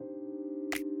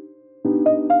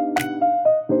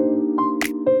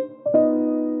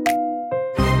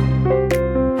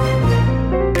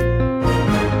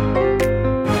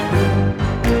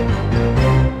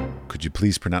Could you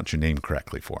please pronounce your name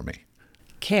correctly for me?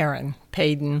 Karen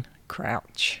Paden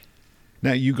Crouch.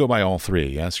 Now, you go by all three,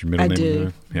 yes? Your middle name? I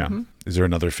do. Yeah. Mm-hmm. Is there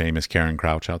another famous Karen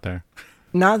Crouch out there?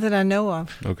 Not that I know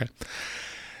of. Okay.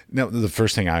 Now, the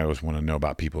first thing I always want to know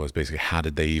about people is basically how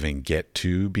did they even get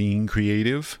to being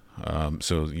creative?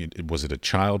 Was it a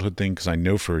childhood thing? Because I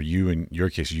know for you, in your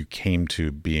case, you came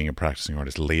to being a practicing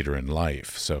artist later in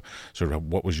life. So sort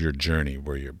of what was your journey?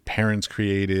 Were your parents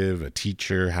creative, a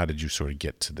teacher? How did you sort of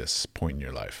get to this point in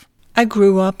your life? I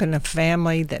grew up in a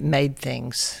family that made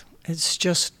things. It's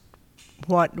just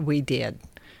what we did.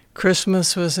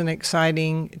 Christmas was an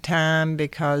exciting time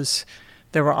because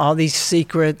there were all these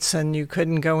secrets and you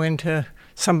couldn't go into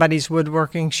somebody's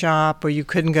woodworking shop or you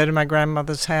couldn't go to my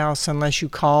grandmother's house unless you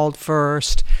called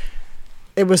first.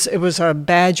 It was a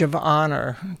badge of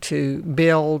honor to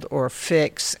build or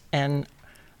fix and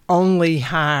only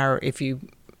hire if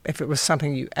it was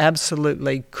something you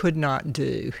absolutely could not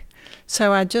do. So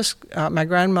my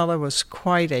grandmother was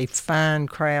quite a fine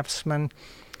craftsman.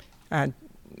 I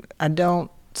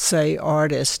don't say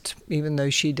artist, even though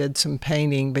she did some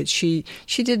painting, but she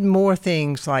did more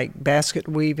things like basket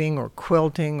weaving or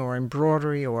quilting or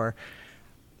embroidery, or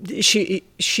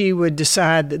she would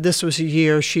decide that this was a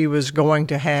year she was going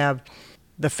to have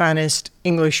the finest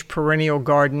English perennial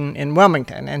garden in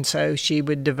Wilmington, and so she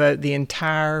would devote the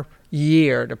entire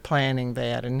year to planning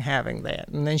that and having that,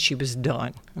 and then she was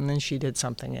done, and then she did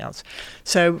something else.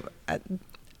 So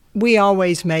we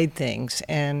always made things,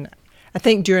 and I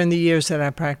think during the years that I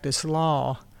practiced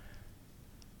law,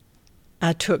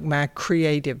 I took my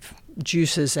creative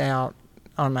juices out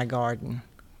on my garden,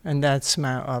 and that's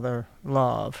my other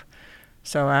love.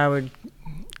 So I would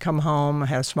come home,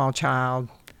 have a small child,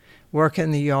 work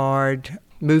in the yard,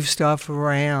 move stuff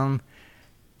around,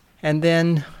 and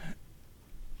then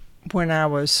when I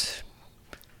was,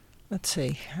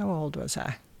 how old was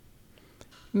I?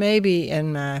 Maybe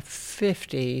in my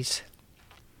 50s,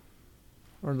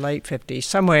 or late 50s,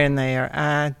 somewhere in there,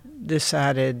 I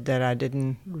decided that I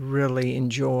didn't really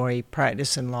enjoy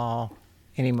practicing law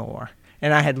anymore.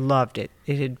 And I had loved it.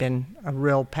 It had been a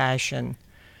real passion,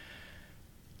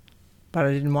 but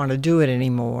I didn't want to do it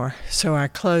anymore. So I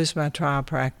closed my trial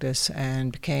practice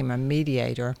and became a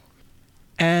mediator.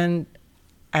 And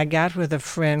I got with a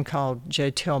friend called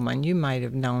Jo Tillman. You might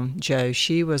have known Jo.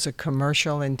 She was a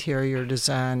commercial interior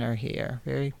designer here,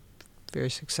 very,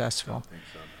 very successful. I think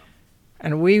so.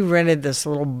 And we rented this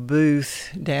little booth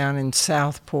down in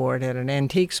Southport at an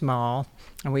antiques mall,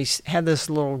 and we had this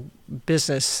little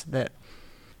business that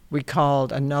we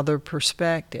called Another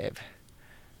Perspective.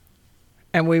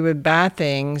 And we would buy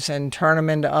things and turn them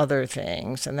into other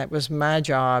things, and that was my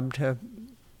job to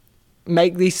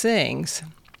make these things.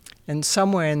 And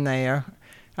somewhere in there,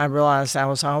 I realized I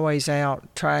was always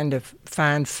out trying to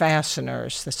find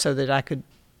fasteners so that I could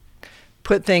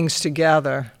put things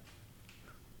together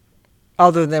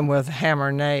other than with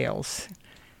hammer nails.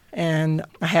 And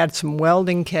I had some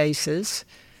welding cases,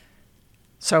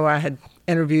 so I had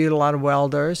interviewed a lot of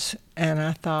welders, and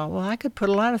I thought, well, I could put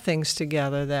a lot of things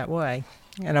together that way.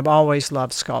 And I've always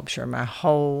loved sculpture. My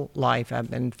whole life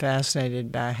I've been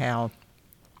fascinated by how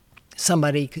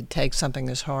somebody could take something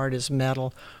as hard as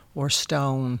metal or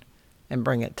stone and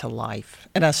bring it to life.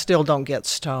 And I still don't get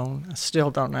stone. I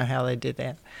still don't know how they did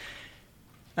that.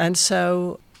 And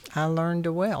so I learned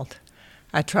to weld.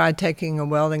 I tried taking a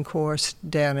welding course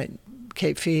down at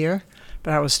Cape Fear,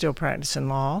 but I was still practicing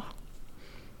law.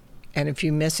 And if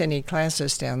you miss any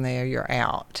classes down there, you're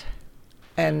out.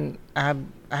 And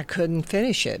I couldn't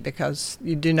finish it because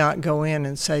you do not go in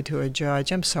and say to a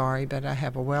judge, I'm sorry, but I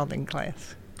have a welding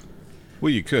class.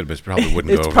 Well, you could, but it probably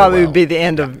wouldn't go over probably well. Be the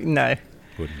end of, no.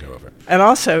 Wouldn't go over. And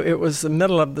also, it was the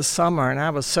middle of the summer, and I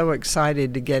was so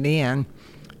excited to get in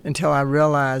until I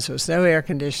realized there was no air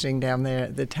conditioning down there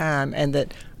at the time, and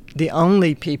that the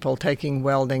only people taking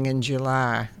welding in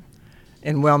July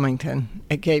in Wilmington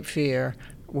at Cape Fear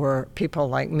were people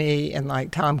like me and like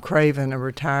Tom Craven, a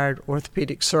retired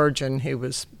orthopedic surgeon who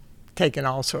was taking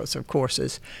all sorts of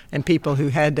courses, and people who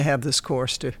had to have this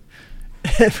course to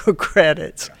for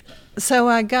credits. So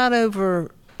I got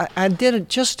over, I did it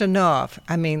just enough,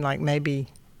 like maybe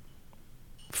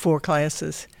 4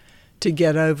 classes, to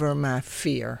get over my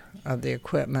fear of the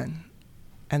equipment.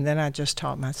 And then I just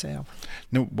taught myself.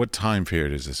 Now, what time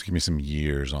period is this? Give me some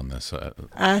years on this.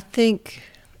 I think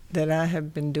that I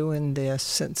have been doing this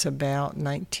since about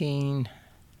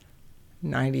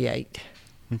 1998.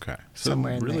 Okay. So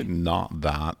somewhere in really there. not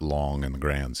that long in the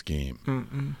grand scheme.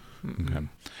 Mm-mm. Okay.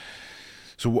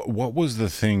 So what was the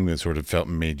thing that sort of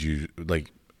made you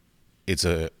like? It's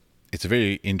a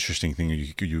very interesting thing.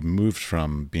 You moved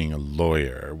from being a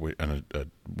lawyer, and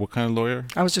what kind of lawyer?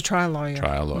 I was a trial lawyer.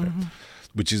 Trial lawyer,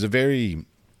 which is a very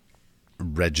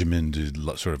regimented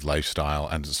sort of lifestyle,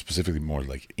 and specifically more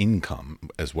like income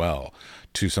as well,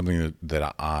 to something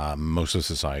that most of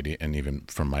society, and even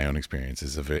from my own experience,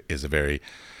 is a very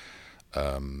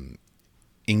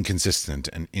inconsistent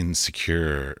and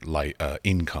insecure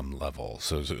income level.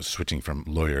 So switching from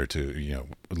lawyer to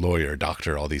lawyer,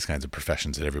 doctor, all these kinds of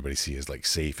professions that everybody sees as like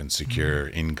safe and secure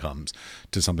incomes,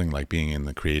 to something like being in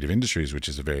the creative industries, which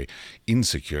is a very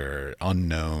insecure,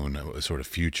 unknown sort of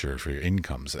future for your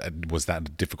incomes. Was that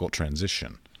a difficult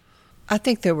transition? I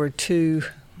think there were two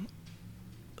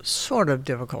sort of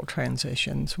difficult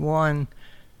transitions. One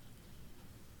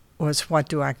was, what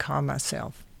do I call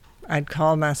myself? I'd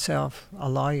called myself a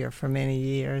lawyer for many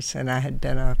years, and I had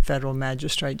been a federal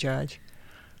magistrate judge.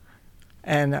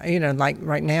 And, like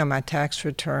right now, my tax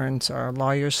returns are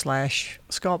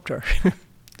lawyer/sculptor.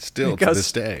 Still to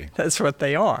this day. That's what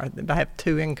they are. I have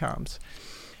two incomes.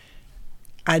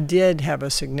 I did have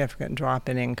a significant drop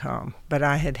in income, but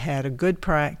I had had a good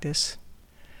practice,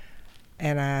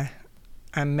 and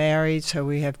I'm married, so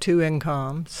we have two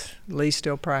incomes. Lee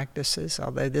still practices,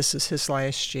 although this is his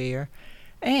last year.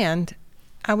 And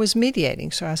I was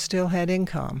mediating, so I still had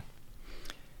income.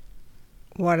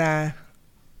 What I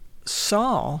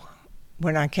saw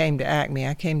when I came to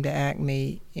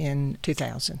Acme in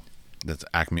 2000. That's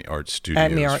Acme Art Studios.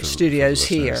 Acme Art Studios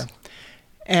here.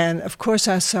 And of course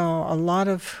I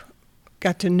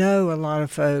got to know a lot of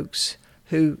folks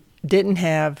who didn't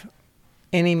have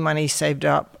any money saved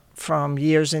up from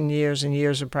years and years and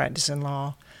years of practicing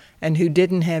law, and who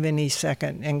didn't have any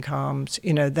second incomes.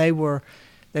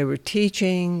 They were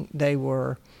teaching, they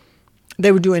were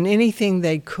doing anything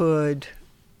they could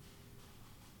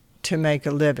to make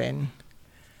a living.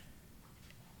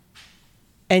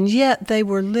 And yet they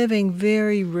were living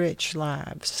very rich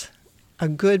lives. A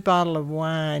good bottle of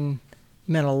wine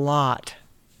meant a lot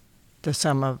to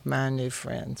some of my new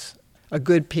friends. A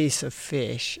good piece of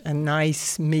fish, a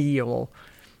nice meal,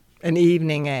 an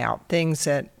evening out, things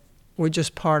that were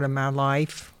just part of my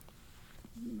life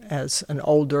as an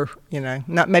older,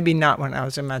 maybe not when I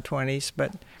was in my 20s,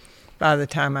 but by the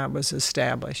time I was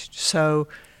established. So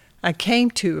I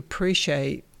came to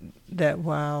appreciate that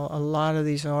while a lot of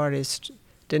these artists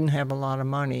didn't have a lot of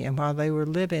money, and while they were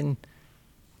living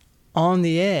on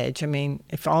the edge,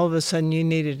 if all of a sudden you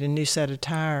needed a new set of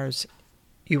tires,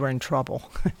 you were in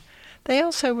trouble. They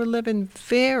also were living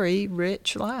very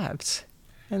rich lives.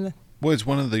 Well, it's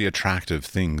one of the attractive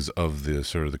things of the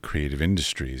sort of the creative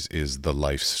industries is the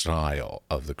lifestyle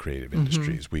of the creative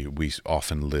industries. We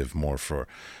often live more for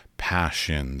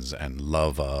passions and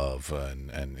love of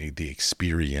and the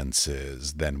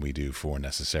experiences than we do for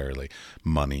necessarily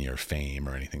money or fame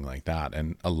or anything like that.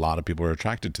 And a lot of people are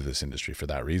attracted to this industry for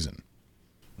that reason.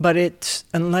 But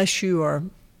unless you are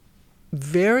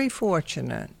very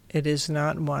fortunate, it is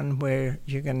not one where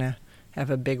you're going to have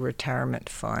a big retirement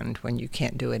fund when you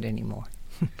can't do it anymore.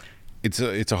 It's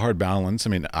a hard balance.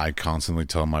 I constantly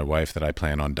tell my wife that I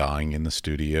plan on dying in the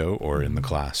studio or in the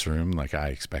classroom. Like, I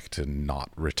expect to not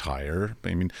retire.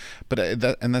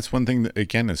 That's one thing that,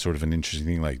 again, is sort of an interesting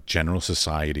thing. Like, general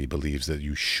society believes that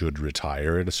you should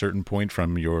retire at a certain point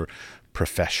from your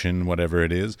profession, whatever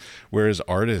it is, whereas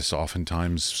artists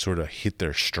oftentimes sort of hit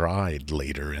their stride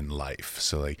later in life.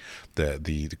 So like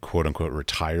the quote unquote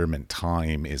retirement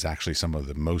time is actually some of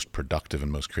the most productive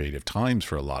and most creative times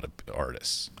for a lot of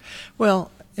artists.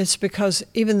 Well, it's because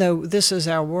even though this is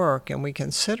our work and we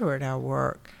consider it our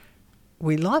work,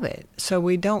 we love it. So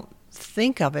we don't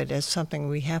think of it as something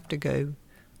we have to go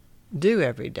do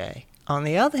every day. On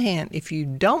the other hand, if you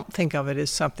don't think of it as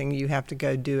something you have to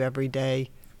go do every day,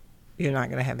 you're not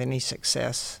going to have any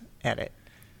success at it.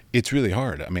 It's really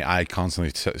hard. I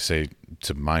constantly say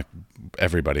to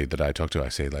everybody that I talk to, I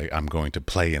say, like, I'm going to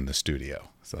play in the studio.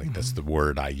 So like that's the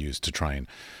word I use to try and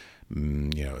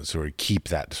sort of keep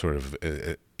that sort of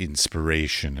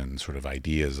inspiration and sort of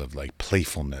ideas of like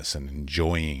playfulness and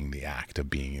enjoying the act of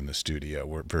being in the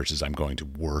studio versus I'm going to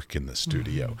work in the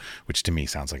studio, which to me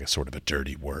sounds like a sort of a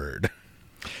dirty word.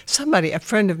 A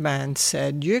friend of mine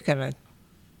said, you're going to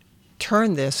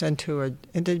turn this into a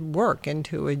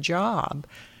job.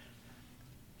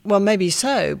 Well, maybe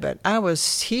so, but I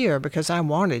was here because I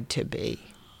wanted to be.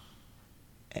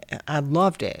 I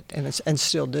loved it and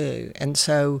still do. And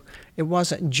so it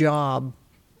wasn't job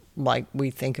like we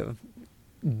think of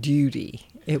duty.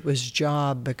 It was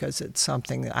job because it's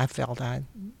something that I felt I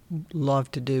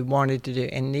loved to do, wanted to do,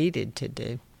 and needed to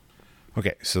do.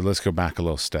 Okay, so let's go back a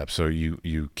little step. So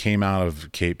you came out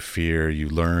of Cape Fear, you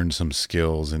learned some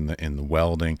skills in the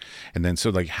welding, and then so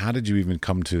like how did you even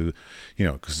come to,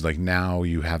 because like now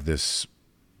you have this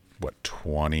what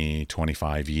 20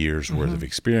 25 years worth of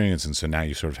experience, and so now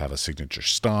you sort of have a signature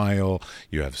style,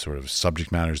 you have sort of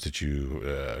subject matters that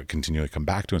you continually come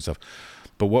back to and stuff.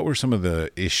 But what were some of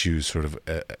the issues sort of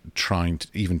trying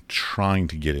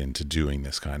to get into doing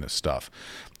this kind of stuff,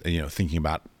 thinking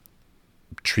about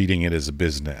treating it as a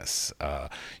business,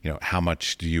 how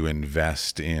much do you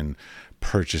invest in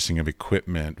purchasing of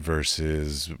equipment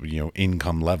versus,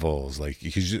 income levels? Like,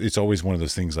 because it's always one of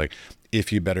those things, like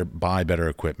if you buy better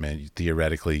equipment,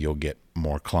 theoretically you'll get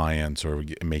more clients or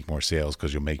make more sales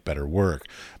because you'll make better work.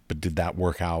 But did that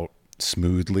work out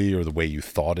smoothly or the way you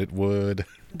thought it would?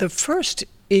 The first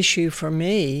issue for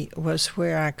me was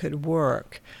where I could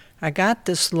work. I got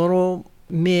this little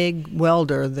MIG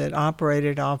welder that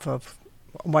operated off of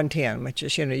 110, which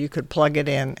is, you could plug it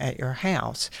in at your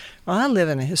house. Well, I live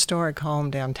in a historic home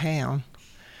downtown.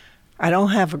 I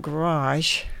don't have a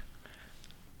garage.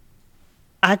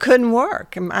 I couldn't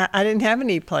work. I didn't have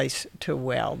any place to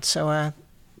weld, so I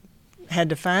had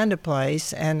to find a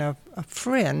place, and a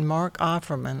friend, Mark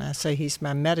Offerman, I say he's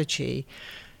my Medici.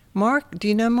 Mark, do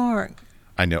you know Mark?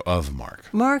 I know of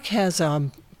Mark. Mark has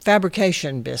a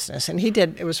fabrication business, and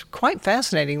it was quite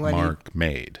fascinating when Mark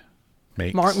made.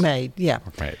 Mark made, yeah.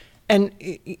 Right. And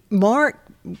Mark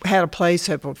had a place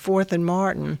up at 4th and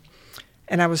Martin,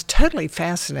 and I was totally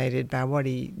fascinated by what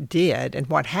he did and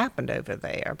what happened over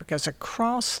there, because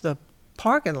across the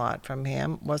parking lot from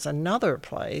him was another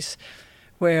place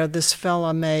where this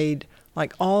fella made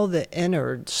like all the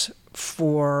innards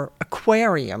for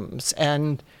aquariums,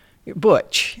 and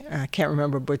Butch, I can't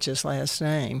remember Butch's last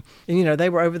name, and they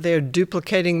were over there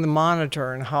duplicating the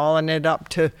monitor and hauling it up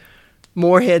to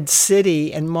Morehead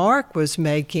City, and Mark was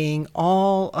making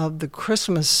all of the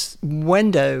Christmas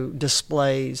window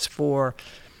displays for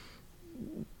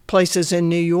places in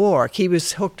New York. He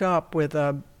was hooked up with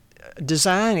a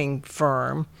designing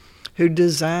firm who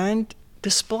designed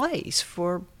displays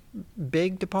for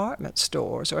big department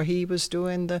stores, or he was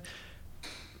doing the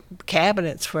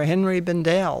cabinets for Henry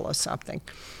Bendel or something.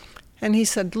 And he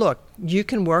said, look, you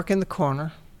can work in the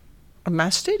corner of my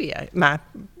studio, my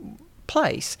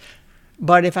place.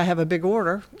 But if I have a big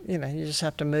order, you just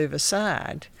have to move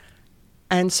aside.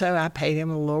 And so I paid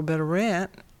him a little bit of rent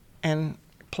and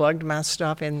plugged my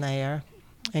stuff in there,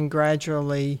 and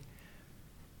gradually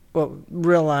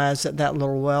realized that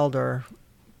little welder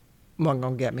wasn't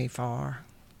going to get me far.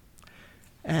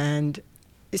 And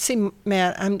you see,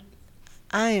 Matt,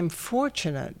 I am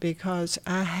fortunate because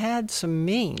I had some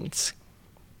means,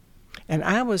 and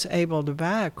I was able to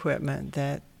buy equipment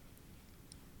that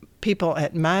people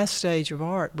at my stage of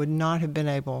art would not have been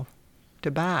able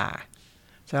to buy.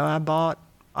 So I bought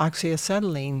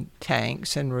oxyacetylene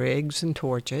tanks and rigs and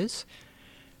torches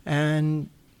and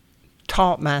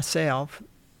taught myself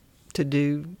to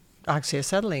do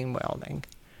oxyacetylene welding.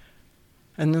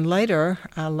 And then later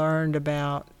I learned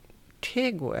about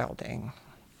TIG welding.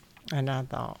 And I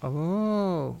thought,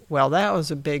 that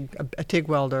was a TIG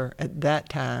welder at that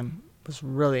time was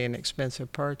really an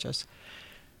expensive purchase.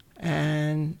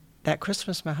 And that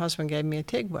Christmas, my husband gave me a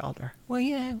TIG welder.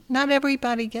 Well, not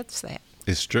everybody gets that.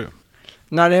 It's true.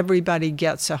 Not everybody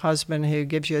gets a husband who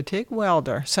gives you a TIG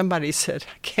welder. Somebody said,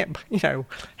 I can't,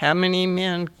 how many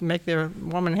men make their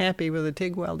woman happy with a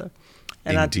TIG welder?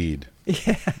 And Indeed.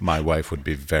 My wife would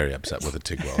be very upset with a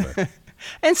TIG welder.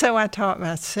 And so I taught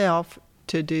myself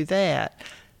to do that.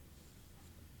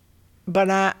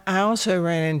 But I also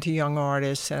ran into young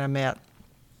artists that I met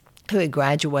who had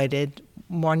graduated.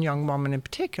 One young woman in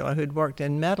particular who'd worked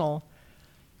in metal.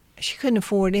 She couldn't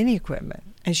afford any equipment,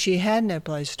 and she had no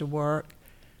place to work,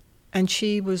 and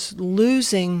she was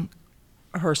losing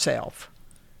herself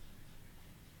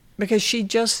because she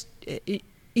just,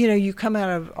 you come out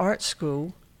of art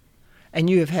school and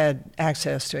you have had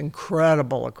access to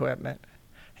incredible equipment,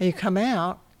 and you come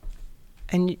out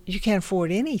and you can't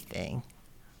afford anything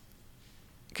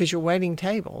because you're waiting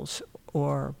tables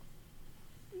or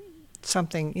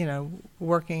something,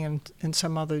 working in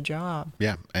some other job.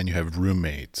 Yeah, and you have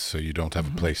roommates, so you don't have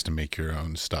a place to make your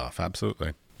own stuff.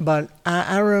 Absolutely. But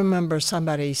I remember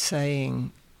somebody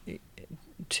saying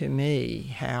to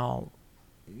me how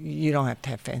you don't have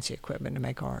to have fancy equipment to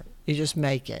make art. You just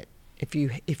make it. If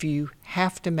you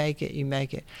have to make it, you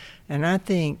make it. And I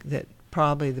think that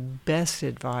probably the best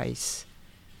advice,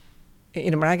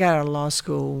 when I got out of law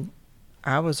school,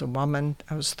 I was a woman.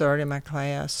 I was third in my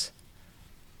class.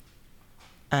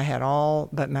 I had all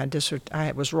but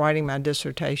I was writing my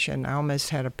dissertation. I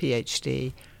almost had a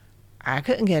PhD. I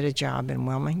couldn't get a job in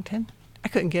Wilmington. I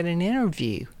couldn't get an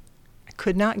interview. I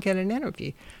could not get an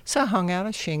interview. So I hung out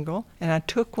a shingle, and I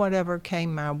took whatever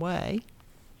came my way.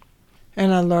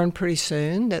 And I learned pretty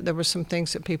soon that there were some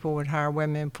things that people would hire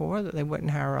women for that they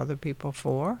wouldn't hire other people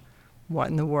for.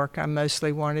 Wasn't the work I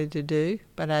mostly wanted to do,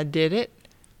 but I did it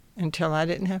until I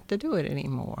didn't have to do it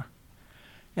anymore.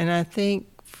 And I think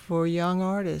for young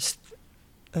artists,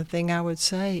 the thing I would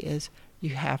say is you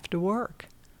have to work.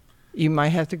 You might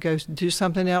have to go do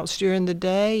something else during the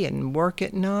day and work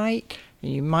at night,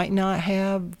 and you might not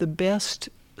have the best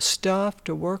stuff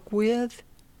to work with.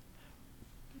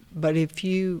 But if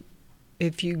you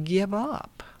give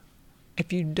up,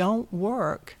 if you don't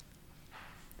work,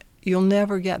 you'll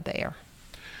never get there.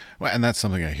 Well, and that's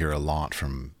something I hear a lot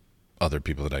from other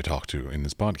people that I talk to in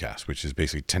this podcast, which is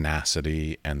basically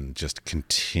tenacity and just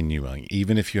continuing,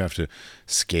 even if you have to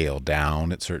scale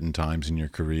down at certain times in your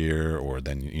career, or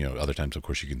then, other times, of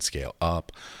course, you can scale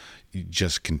up.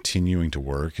 Just continuing to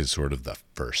work is sort of the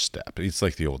first step. It's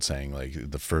like the old saying,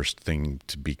 like the first thing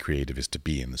to be creative is to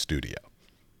be in the studio.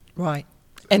 Right.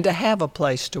 And to have a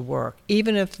place to work,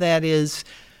 even if that is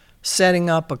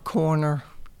setting up a corner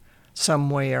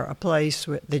somewhere, a place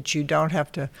that you don't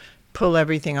have to pull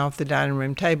everything off the dining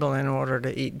room table in order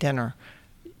to eat dinner.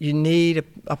 You need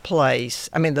a place.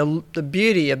 I mean, the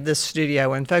beauty of this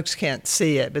studio, and folks can't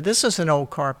see it, but this is an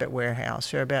old carpet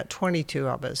warehouse. There are about 22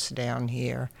 of us down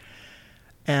here.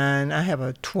 And I have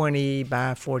a 20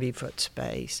 by 40 foot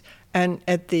space. And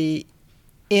at the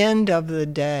end of the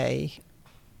day,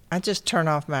 I just turn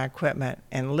off my equipment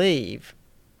and leave.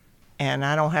 And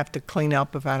I don't have to clean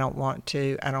up if I don't want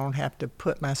to. I don't have to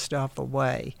put my stuff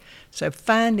away. So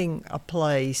finding a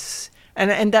place,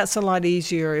 and that's a lot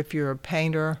easier if you're a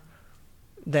painter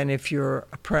than if you're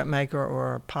a printmaker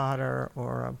or a potter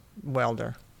or a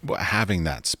welder. Well, having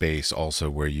that space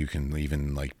also where you can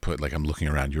even I'm looking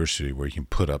around your studio where you can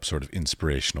put up sort of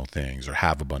inspirational things or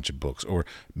have a bunch of books or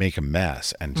make a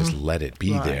mess and just let it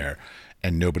be there.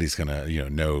 And nobody's gonna,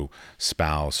 no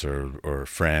spouse or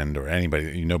friend or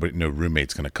anybody, no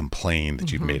roommate's gonna complain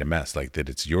that you've made a mess. Like that,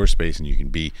 it's your space, and you can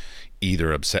be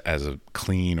either as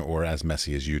clean or as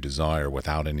messy as you desire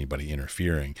without anybody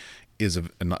interfering. Is a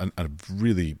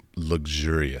really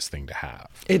luxurious thing to have.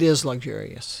 It is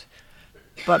luxurious,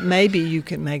 but maybe you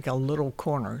can make a little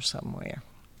corner somewhere.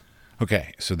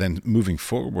 Okay, so then moving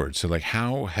forward, so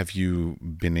how have you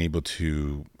been able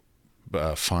to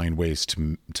find ways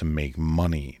to make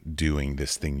money doing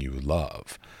this thing you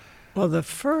love? Well, the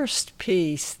first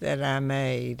piece that I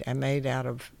made out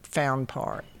of found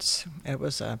parts. It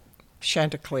was a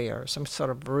chanticleer, some sort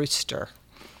of rooster.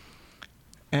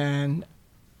 And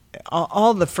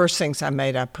all the first things I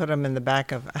made, I put them in the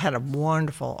back of, I had a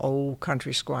wonderful old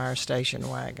Country Squire station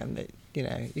wagon that,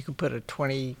 you could put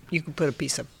a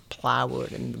piece of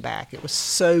plywood in the back. It was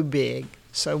so big,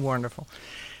 so wonderful.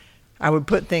 I would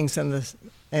put things in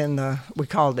the we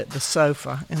called it the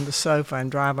sofa,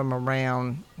 and drive them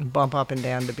around and bump up and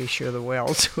down to be sure the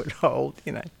welds would hold,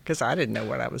 because I didn't know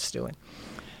what I was doing.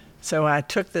 So I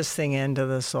took this thing into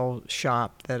this old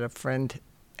shop that a friend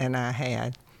and I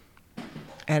had,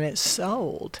 and it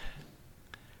sold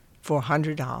for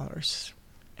 $100.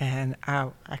 And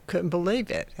I couldn't believe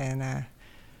it. And I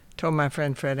told my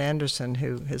friend Fred Anderson,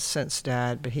 who has since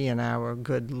died, but he and I were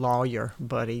good lawyer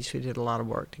buddies who did a lot of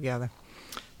work together.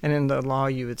 And in the law,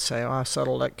 you would say, I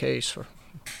settled that case for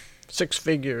 6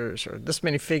 figures or this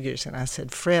many figures. And I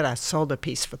said, Fred, I sold a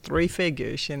piece for 3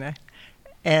 figures,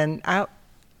 And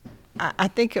I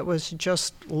think it was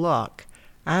just luck.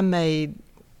 I made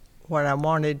what I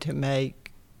wanted to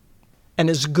make,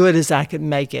 and as good as I could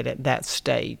make it at that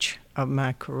stage of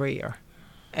my career,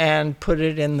 and put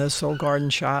it in this old garden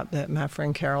shop that my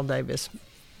friend Carol Davis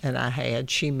and I had.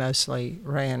 She mostly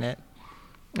ran it.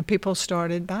 And people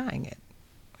started buying it.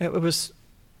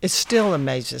 It still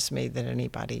amazes me that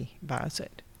anybody buys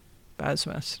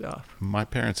my stuff. My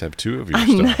parents have 2 of your stuff.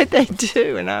 I know they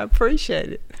do, and I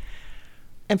appreciate it.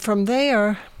 And from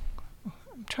there,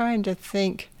 I'm trying to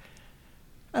think,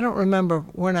 I don't remember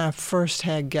when I first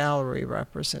had gallery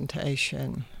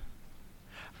representation.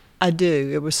 I do.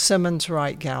 It was Simmons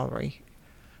Wright Gallery.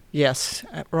 Yes,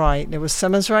 right. It was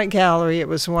Simmons Wright Gallery. It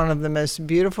was one of the most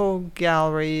beautiful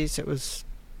galleries.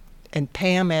 And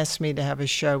Pam asked me to have a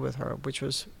show with her, which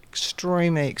was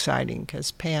extremely exciting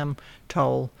because Pam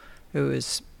Toll, who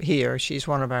is here, she's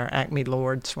one of our Acme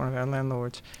Lords, one of our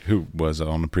landlords. Who was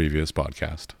on the previous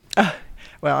podcast.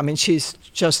 She's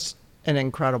just an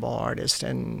incredible artist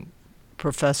and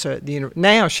professor at the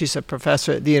now she's a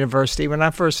professor at the university. When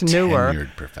I first knew her,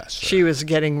 professor. She was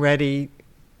getting ready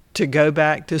to go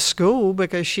back to school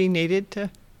because she needed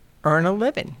to earn a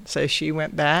living. So she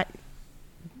went back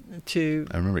to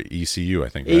I remember ECU, I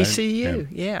think, right? ECU,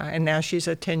 yeah. And now she's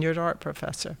a tenured art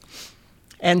professor.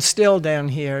 And still down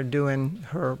here doing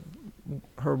her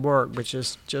work, which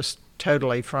is just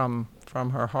totally from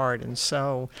her heart and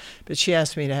soul. But she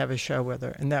asked me to have a show with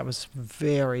her, and that was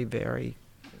very, very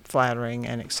flattering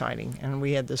and exciting. And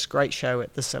we had this great show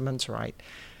at the Simmons Wright,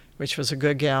 which was a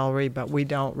good gallery, but we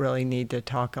don't really need to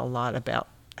talk a lot about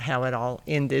how it all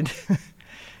ended.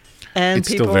 And it's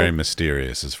still very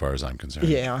mysterious as far as I'm concerned.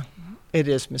 Yeah, it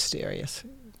is mysterious.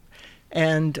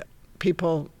 And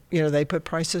people, they put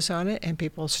prices on it, and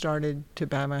people started to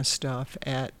buy my stuff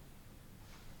at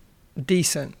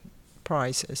decent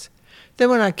prices. Then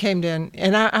when I came down,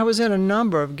 and I was in a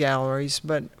number of galleries,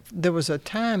 but there was a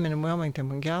time in Wilmington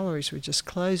when galleries were just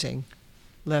closing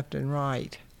left and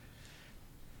right.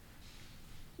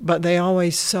 But they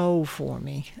always sold for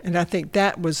me. And I think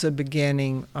that was the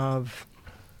beginning of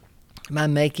my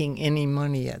making any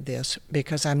money at this,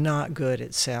 because I'm not good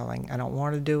at selling. I don't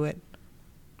want to do it.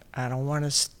 I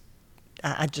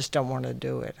just don't want to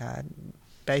do it. I'm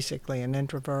basically an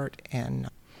introvert, and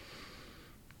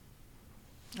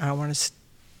I don't want to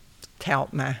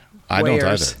tout my I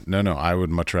wares. don't either. No, I would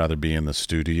much rather be in the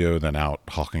studio than out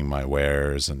hawking my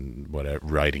wares and whatever,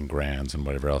 writing grants and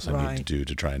whatever else I need to do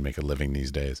to try and make a living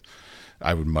these days.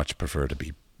 I would much prefer to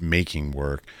be making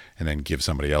work and then give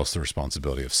somebody else the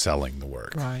responsibility of selling the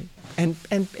work. Right. And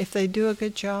if they do a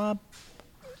good job,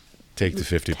 take the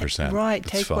 50%. Right,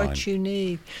 It's take fine. what you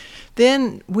need.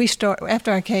 Then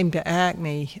after I came to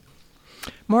Acme,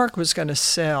 Mark was going to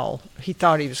sell. He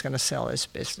thought he was going to sell his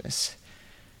business.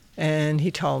 And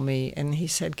he told me, and he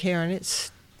said, Karen,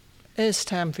 it's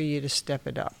time for you to step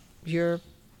it up. You're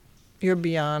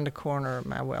beyond the corner of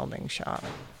my welding shop.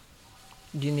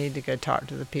 You need to go talk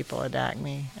to the people at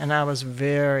Acme. And I was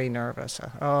very nervous.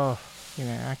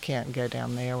 I can't go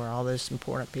down there where all those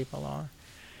important people are.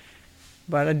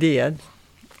 But I did.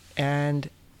 And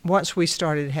once we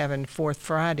started having Fourth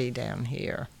Friday down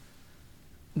here,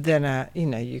 then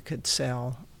you could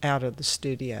sell out of the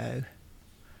studio.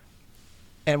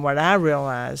 And what I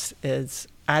realized is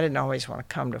I didn't always want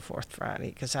to come to Fourth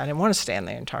Friday because I didn't want to stand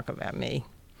there and talk about me.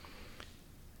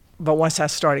 But once I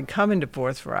started coming to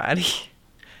Fourth Friday,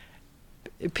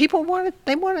 people want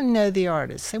to know the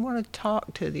artist. They want to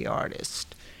talk to the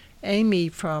artist. Amy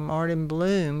from Art in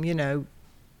Bloom,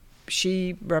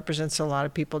 she represents a lot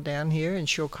of people down here, and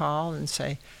she'll call and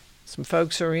say, some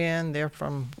folks are in, they're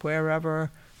from wherever,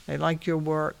 they like your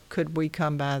work, could we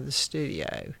come by the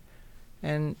studio?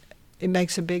 And it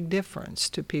makes a big difference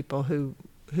to people who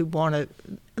want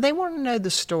to know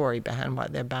the story behind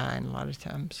what they're buying a lot of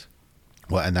times.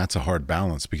 Well, and that's a hard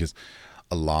balance because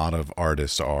a lot of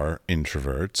artists are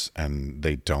introverts and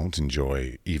they don't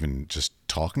enjoy even just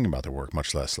talking about their work,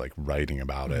 much less like writing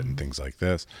about it and things like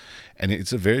this. And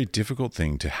it's a very difficult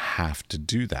thing to have to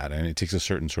do that. And it takes a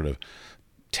certain sort of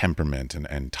temperament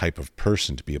and type of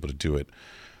person to be able to do it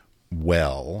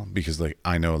well, because like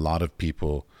I know a lot of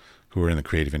people who are in the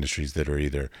creative industries that are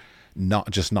either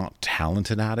not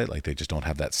talented at it, like they just don't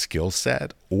have that skill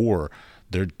set, or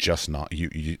they're just not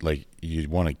you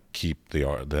want to keep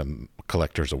the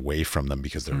collectors away from them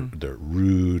because they're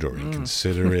rude or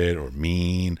inconsiderate or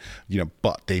mean,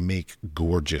 but they make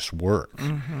gorgeous work.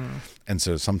 And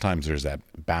so sometimes there's that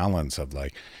balance of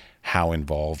like, how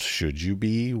involved should you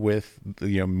be with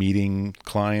meeting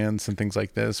clients and things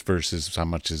like this versus how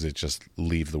much is it just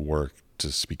leave the work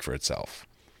to speak for itself.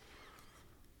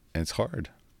 And it's hard.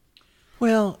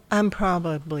 Well, I'm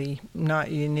probably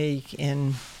not unique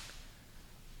in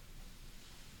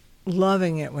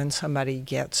loving it when somebody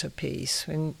gets a piece.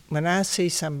 When I see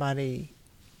somebody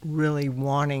really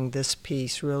wanting this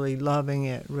piece, really loving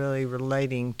it, really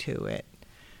relating to it,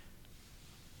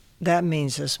 that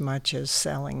means as much as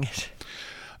selling it.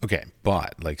 Okay,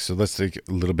 but so let's take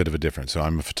a little bit of a difference. So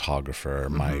I'm a photographer.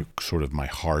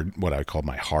 What I call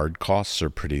my hard costs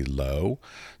are pretty low.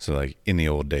 So like in the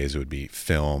old days, it would be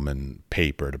film and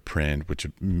paper to print, which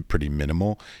are pretty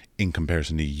minimal in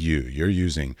comparison to you. You're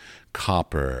using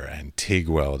copper and TIG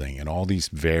welding and all these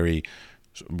very,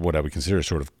 what I would consider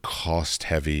sort of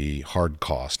cost-heavy, hard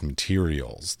cost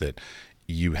materials that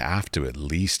you have to at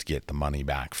least get the money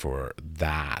back for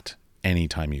that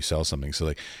anytime you sell something. So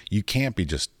like you can't be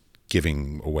just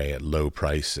giving away at low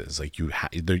prices. Like you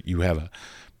have a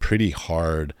pretty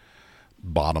hard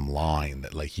bottom line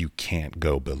that like you can't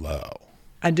go below.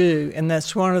 I do, and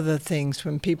that's one of the things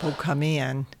when people come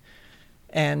in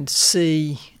and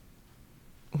see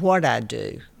what I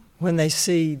do, when they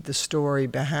see the story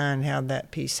behind how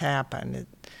that piece happened,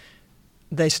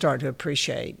 they start to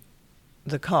appreciate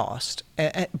the cost.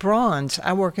 Bronze,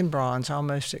 I work in bronze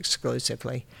almost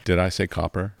exclusively. Did I say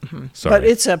copper? Mm-hmm. Sorry. But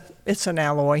it's an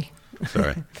alloy.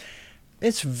 Sorry.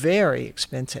 It's very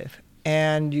expensive,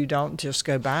 and you don't just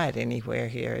go buy it anywhere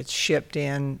here. It's shipped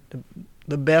in.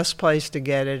 The best place to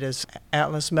get it is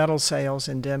Atlas Metal Sales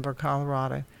in Denver,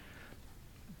 Colorado.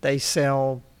 They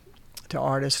sell to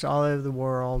artists all over the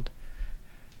world,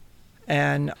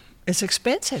 and it's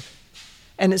expensive.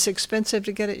 And it's expensive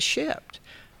to get it shipped.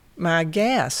 My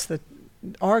gas, the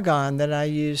argon that I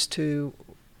use to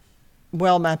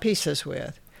weld my pieces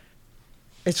with,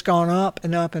 it's gone up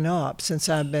and up and up since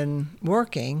I've been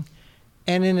working.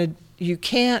 And you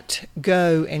can't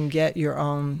go and get your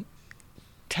own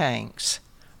tanks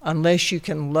unless you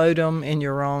can load them in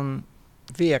your own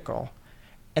vehicle.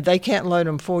 And they can't load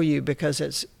them for you because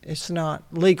it's not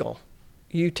legal.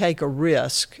 You take a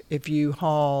risk if you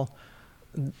haul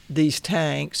these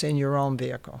tanks in your own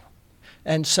vehicle.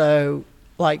 And so,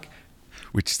 like...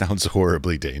 Which sounds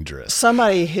horribly dangerous.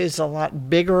 Somebody who's a lot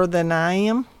bigger than I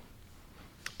am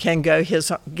can get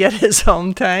his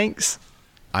own tanks.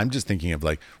 I'm just thinking of,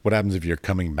 like, what happens if you're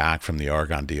coming back from the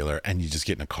argon dealer and you just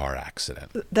get in a car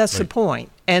accident? That's the point.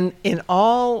 And in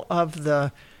all of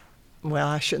the... Well,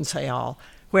 I shouldn't say all.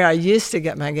 Where I used to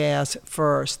get my gas at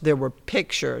first, there were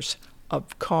pictures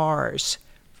of cars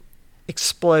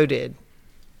exploded.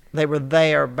 They were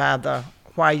there by the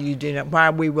why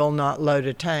we will not load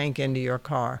a tank into your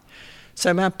car.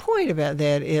 So my point about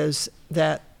that is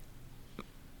that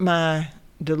my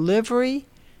delivery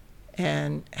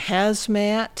and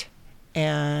hazmat,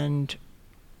 and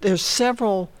there's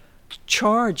several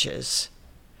charges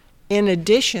in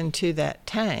addition to that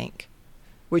tank,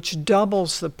 which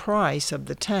doubles the price of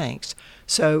the tanks.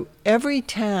 So every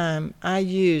time I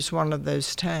use one of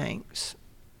those tanks,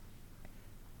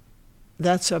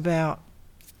 that's about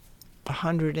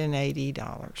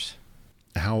 $180.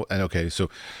 Okay, so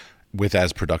with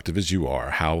as productive as you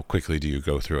are, how quickly do you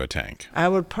go through a tank? I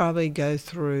would probably go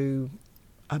through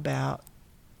about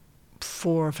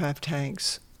 4 or 5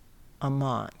 tanks a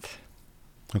month.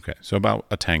 Okay, so about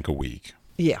a tank a week.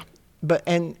 Yeah, but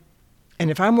and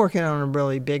if I'm working on a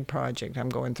really big project, I'm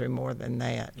going through more than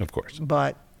that. Of course.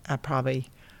 But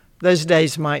those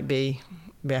days might be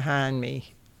behind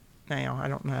me now. I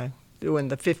don't know. Doing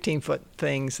the 15-foot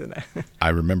things. I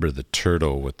remember the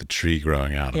turtle with the tree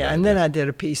growing out of it. Yeah, and then I did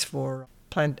a piece for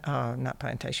not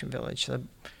Plantation Village, the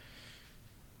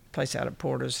place out at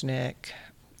Porter's Neck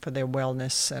for their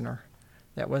wellness center.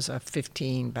 That was a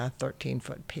 15 by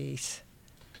 13-foot piece.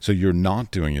 So you're not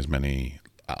doing as many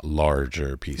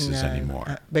larger pieces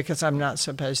anymore? Because I'm not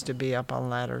supposed to be up on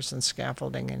ladders and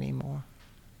scaffolding anymore.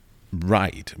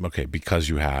 Right. Okay, because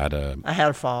you had I had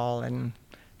a fall and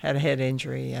had a head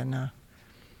injury, and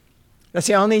that's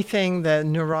the only thing the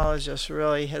neurologist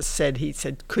really has said. He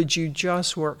said, could you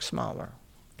just work smaller?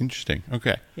 Interesting.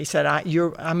 Okay. He said,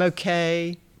 I'm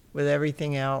okay with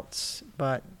everything else,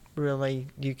 but really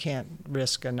you can't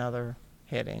risk another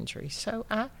head injury. So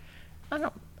I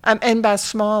don't. And by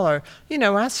smaller,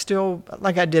 I still,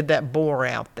 like I did that bore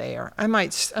out there.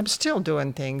 I'm still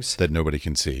doing things that nobody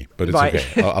can see, but it's right.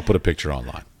 Okay. I'll put a picture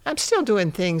online. I'm still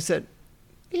doing things that,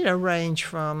 range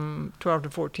from 12 to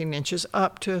 14 inches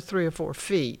up to 3 or 4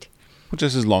 feet. Well,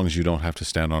 just as long as you don't have to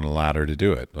stand on a ladder to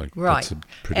do it. Right. That's a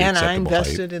pretty and I acceptable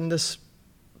invested height. in this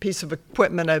piece of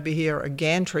equipment over here, a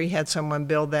gantry, had someone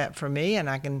build that for me, and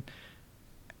I can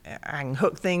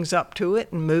hook things up to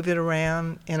it and move it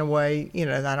around in a way,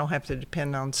 that I don't have to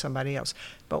depend on somebody else.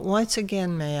 But once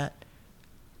again, Matt,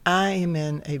 I am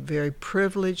in a very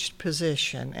privileged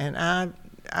position, and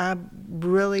I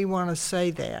really want to say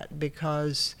that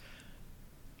because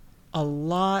a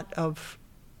lot of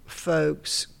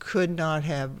folks could not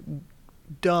have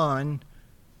gotten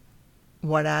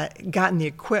the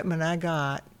equipment I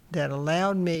got that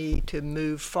allowed me to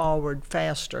move forward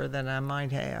faster than I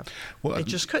might have. Well, it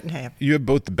just couldn't have. You have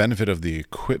both the benefit of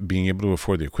being able to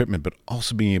afford the equipment, but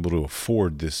also being able to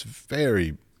afford this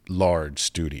very large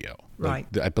studio. Right.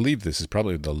 I believe this is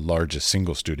probably the largest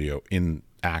single studio in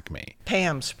Acme.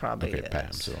 Pam's probably Okay, is.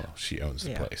 Pam's. So she owns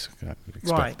the place. I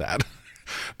expect Right. that.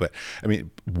 But,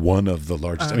 one of the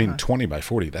largest. 20 by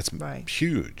 40, that's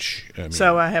huge.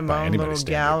 So I have my own little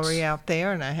gallery out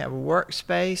there, and I have a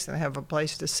workspace, and I have a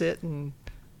place to sit and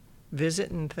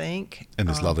visit and think. And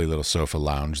this lovely little sofa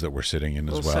lounge that we're sitting in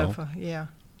as well. Sofa, yeah.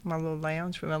 My little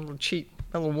lounge with my little cheap,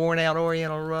 worn-out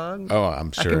Oriental rug. Oh,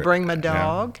 I'm sure. I can bring my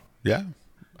dog. Yeah.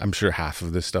 I'm sure half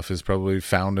of this stuff is probably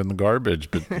found in the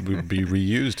garbage, but would be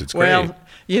reused. It's great.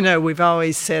 Well, we've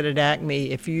always said at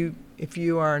Acme, if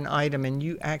you are an item and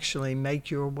you actually make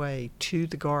your way to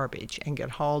the garbage and get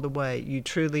hauled away, you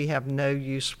truly have no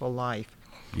useful life.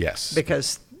 Yes.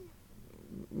 Because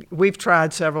we've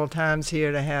tried several times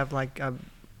here to have like a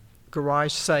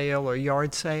garage sale or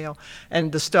yard sale,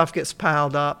 and the stuff gets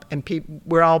piled up, and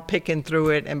we're all picking through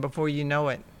it, and before you know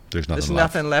it, there's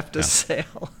nothing left to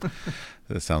sell.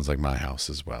 That sounds like my house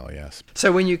as well, yes.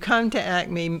 So when you come to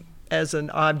Acme as an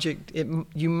object,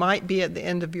 you might be at the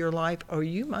end of your life, or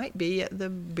you might be at the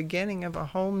beginning of a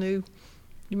whole new,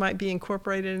 you might be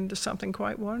incorporated into something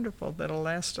quite wonderful that'll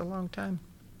last a long time.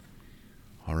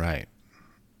 All right.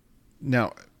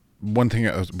 Now, one thing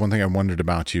I wondered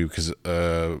about you, because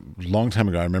a long time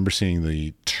ago, I remember seeing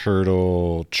the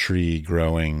turtle tree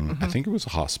growing. I think it was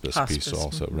a hospice piece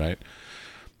also, right?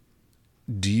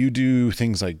 Do you do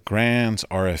things like grants,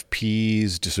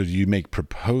 RFPs? So do you make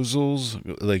proposals?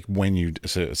 Like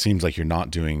so it seems like you're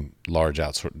not doing large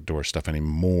outdoor stuff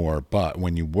anymore, but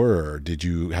when you were, did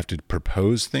you have to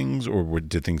propose things, or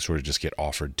did things sort of just get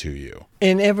offered to you?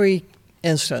 In every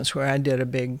instance where I did a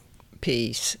big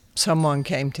piece, someone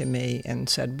came to me and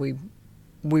said,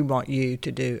 we want you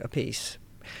to do a piece.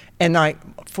 And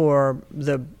for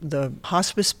the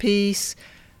hospice piece,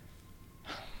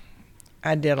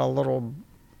 I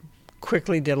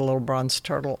quickly did a little bronze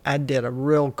turtle. I did a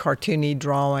real cartoony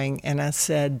drawing, and I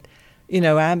said,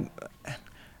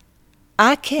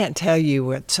 I can't tell you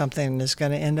what something is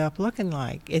going to end up looking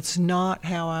like. It's not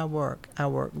how I work. I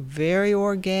work very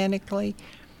organically,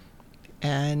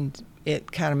 and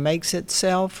it kind of makes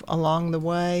itself along the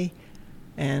way.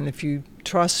 And if you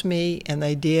trust me, and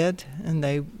they did, and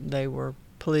they were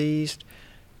pleased.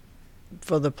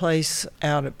 For the place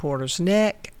out at Porter's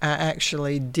Neck, I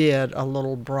actually did a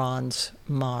little bronze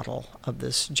model of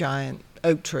this giant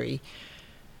oak tree.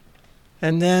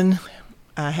 And then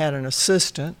I had an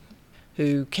assistant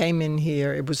who came in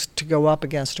here. It was to go up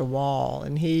against a wall,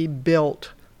 and he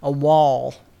built a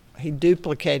wall. He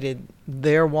duplicated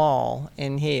their wall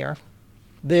in here.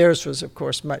 Theirs was, of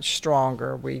course, much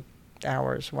stronger.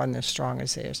 Ours wasn't as strong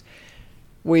as theirs.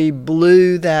 We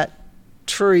blew that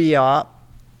tree up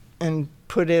and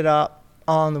put it up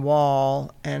on the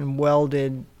wall and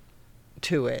welded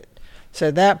to it.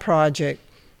 So that project,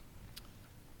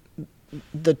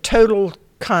 the total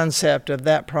concept of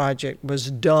that project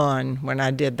was done when I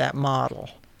did that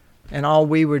model. And all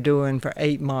we were doing for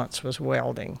 8 months was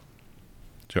welding.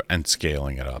 And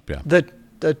scaling it up, yeah.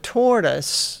 The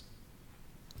tortoise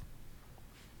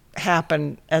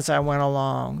happened as I went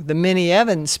along. The Minnie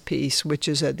Evans piece, which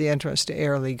is at the entrance to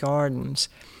Airlie Gardens,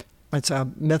 it's a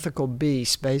mythical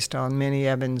beast based on Minnie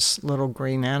Evans' little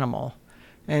green animal.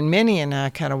 And Minnie and I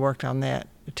kind of worked on that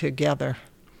together.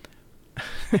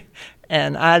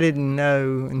 And I didn't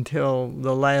know until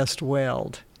the last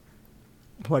weld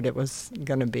what it was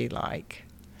going to be like.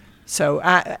 So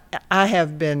I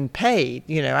have been paid.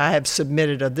 I have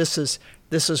submitted this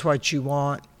is what you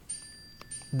want.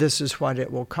 This is what it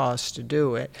will cost to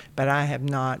do it. But I have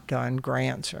not done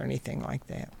grants or anything like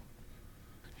that.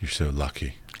 You're so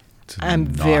lucky. I'm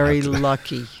very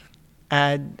lucky.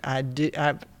 I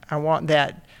want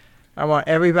that. I want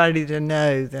everybody to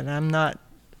know that I'm not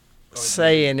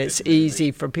saying it's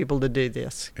easy for people to do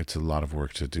this. It's a lot of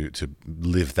work to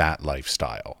live that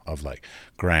lifestyle of like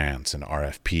grants and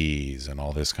RFPs and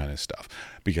all this kind of stuff.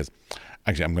 Because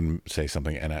actually, I'm going to say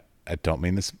something, and I don't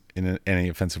mean this in any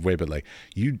offensive way, but like,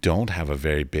 you don't have a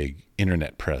very big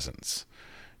internet presence.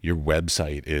 Your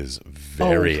website is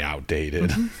very outdated.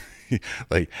 Mm-hmm.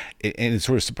 And it's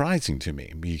sort of surprising to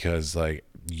me because like,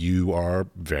 you are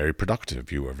very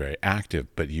productive, you are very active,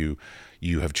 but you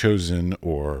have chosen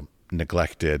or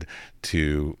neglected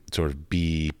to sort of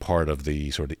be part of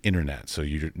the sort of internet. So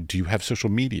do you have social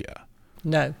media?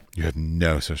 No. You have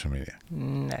no social media?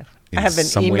 No. I have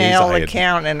an email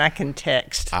account and I can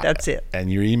text. That's it. And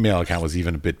your email account was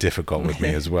even a bit difficult with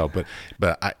me as well.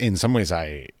 But in some ways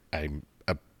I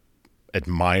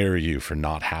admire you for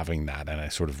not having that, and I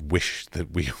sort of wish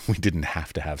that we didn't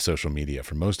have to have social media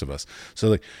for most of us. So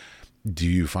like, do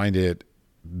you find it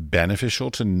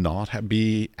beneficial to not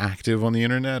be active on the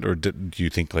internet, or do you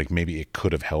think like maybe it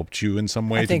could have helped you in some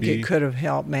way? I think it could have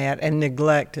helped, Matt, and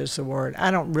neglect is the word.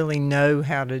 I don't really know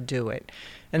how to do it.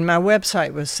 And my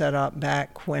website was set up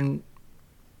back when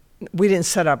we didn't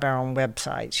set up our own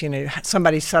websites.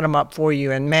 Somebody set them up for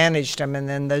you and managed them, and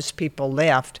then those people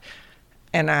left.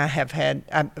 And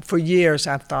for years,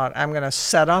 I've thought, I'm going to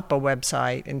set up a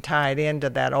website and tie it into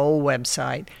that old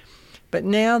website. But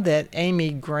now that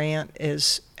Amy Grant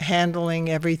is handling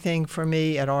everything for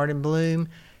me at Art and Bloom,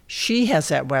 she has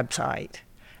that website.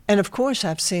 And of course,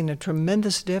 I've seen a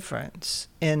tremendous difference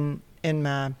in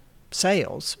my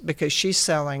sales because she's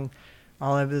selling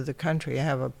all over the country. I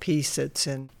have a piece that's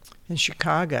in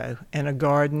Chicago, in a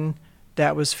garden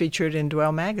that was featured in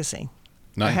Dwell magazine.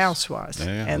 Nice. The house was,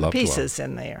 Yeah, and the love pieces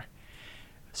in there.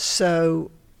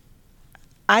 So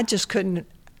I just couldn't.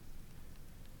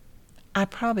 I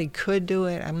probably could do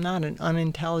it. I'm not an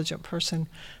unintelligent person,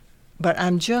 but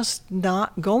I'm just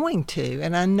not going to,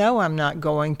 and I know I'm not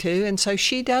going to, and so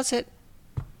she does it.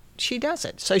 She does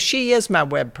it. So she is my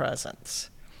web presence.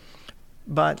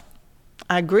 But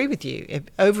I agree with you. If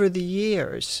over the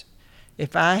years,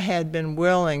 if I had been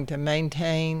willing to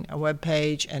maintain a web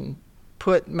page and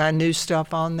put my new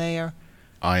stuff on there,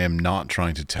 I am not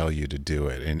trying to tell you to do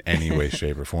it in any way,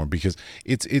 shape, or form, because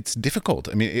it's difficult.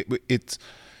 I mean, it's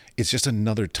just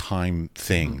another time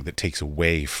thing that takes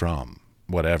away from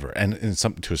whatever. And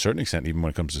to a certain extent, even when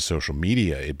it comes to social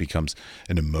media, it becomes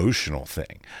an emotional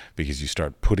thing, because you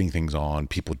start putting things on,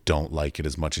 people don't like it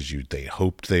as much as they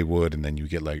hoped they would, and then you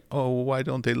get like, oh, why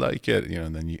don't they like it?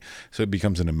 And then so it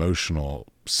becomes an emotional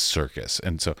circus.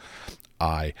 And so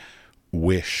I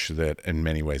wish that in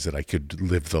many ways that I could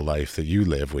live the life that you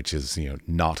live, which is,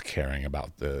 not caring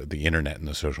about the internet and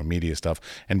the social media stuff,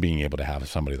 and being able to have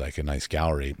somebody like a nice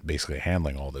gallery basically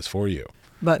handling all this for you.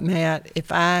 But Matt, if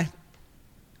I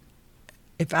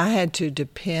had to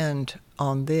depend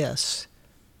on this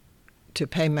to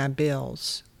pay my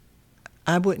bills,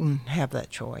 I wouldn't have that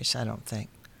choice, I don't think.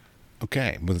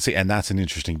 Okay, well, see, and that's an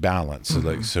interesting balance.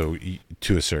 So,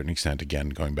 to a certain extent, again,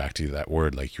 going back to that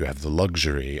word, like you have the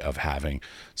luxury of having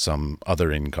some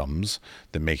other incomes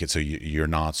that make it so you're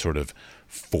not sort of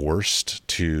forced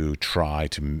to try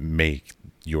to make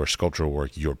your sculptural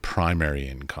work your primary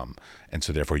income, and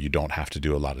so therefore you don't have to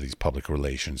do a lot of these public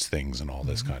relations things and all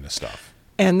this kind of stuff.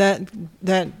 And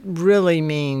that really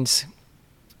means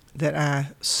that I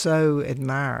so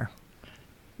admire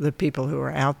the people who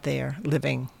are out there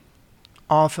living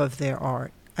off of their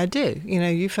art. I do.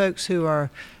 You folks who are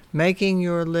making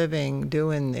your living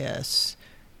doing this,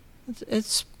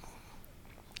 it's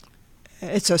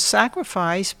a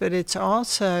sacrifice, but it's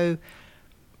very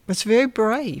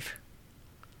brave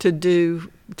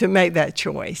to make that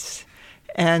choice.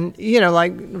 And,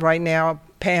 like right now,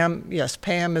 Pam is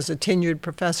a tenured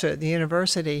professor at the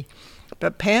university,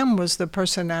 but Pam was the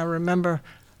person I remember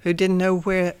who didn't know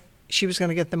where she was going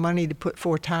to get the money to put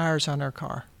 4 tires on her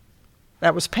car.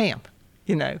 That was Pam,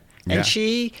 And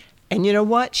and you know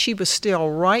what? She was still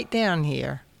right down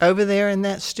here, over there in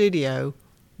that studio,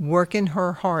 working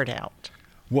her heart out.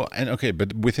 Well, and okay,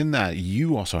 but within that,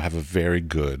 you also have a very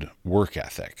good work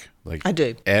ethic. Like, I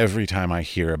do. Every time I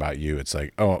hear about you, it's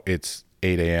like, oh, it's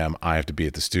 8 a.m., I have to be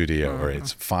at the studio, or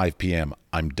it's 5 p.m.,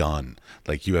 I'm done.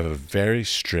 Like, you have a very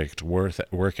strict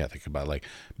work ethic about, like,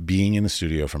 being in the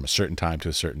studio from a certain time to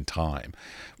a certain time.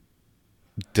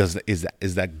 Is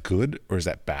that good or is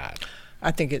that bad?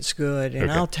 I think it's good. And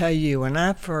Okay. I'll tell you, when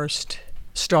I first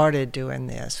started doing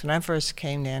this, when I first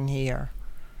came down here,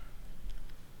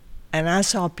 and I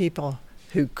saw people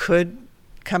who could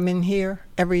come in here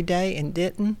every day and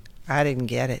didn't, I didn't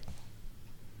get it.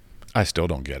 I still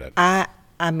don't get it. I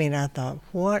thought,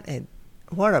 what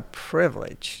a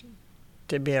privilege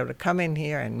to be able to come in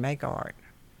here and make art.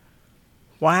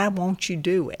 Why won't you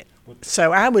do it?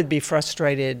 So I would be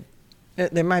frustrated.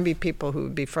 There might be people who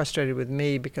would be frustrated with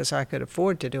me because I could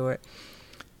afford to do it.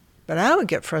 But I would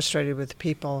get frustrated with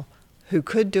people who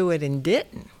could do it and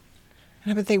didn't.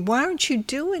 And I would think, why aren't you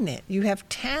doing it? You have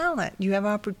talent. You have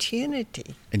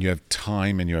opportunity. And you have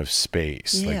time and you have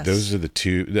space. Yes. Like, those are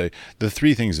the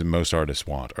 3 things that most artists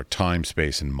want are time,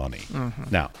 space, and money. Mm-hmm.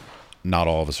 Now, not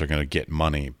all of us are going to get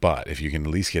money, but if you can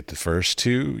at least get the first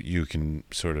 2, you can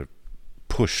sort of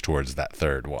push towards that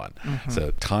third one. Mm-hmm.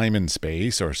 So time and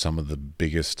space are some of the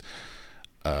biggest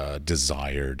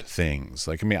desired things.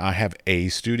 Like, I have a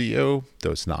studio,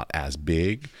 though it's not as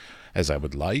big as I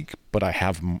would like, but I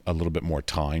have a little bit more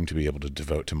time to be able to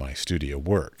devote to my studio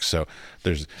work. So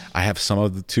I have some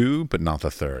of the 2, but not the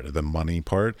third. The money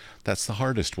part, that's the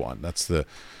hardest one. That's the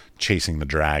chasing the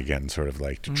dragon, sort of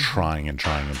like trying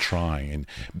and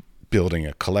building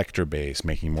a collector base,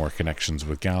 making more connections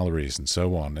with galleries and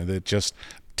so on. And it just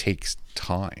takes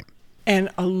time. And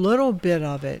a little bit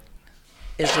of it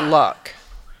is luck.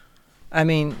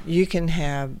 You can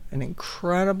have an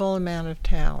incredible amount of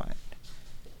talent,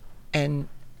 and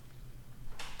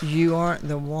you aren't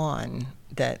the one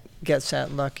that gets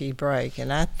that lucky break.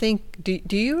 And I think,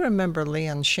 do you remember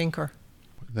Leon Schenker?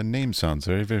 The name sounds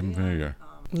very, very familiar.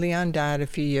 Leon died a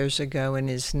few years ago in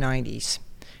his 90s.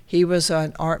 He was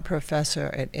an art professor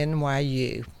at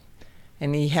NYU,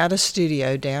 and he had a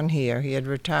studio down here. He had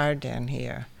retired down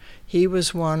here. He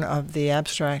was one of the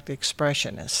abstract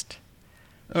expressionists.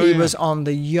 He was on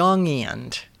the young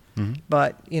end,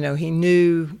 but, he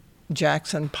knew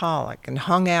Jackson Pollock and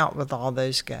hung out with all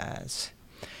those guys.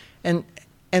 And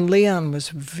Leon was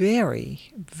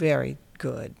very, very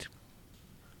good.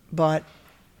 But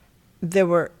there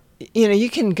were, you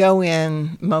can go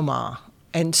in MoMA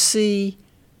and see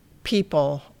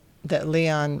people that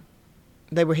Leon,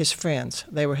 they were his friends,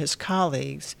 they were his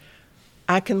colleagues.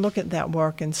 I can look at that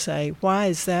work and say, why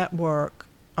is that work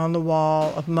on the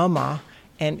wall of MoMA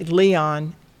and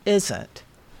Leon isn't?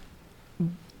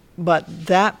 But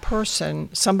that person,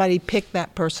 somebody picked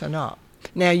that person up.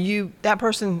 Now that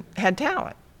person had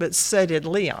talent, but so did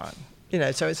Leon.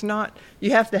 So it's not,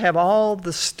 you have to have all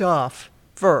the stuff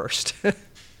first.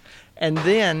 And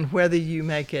then whether you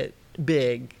make it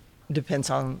big depends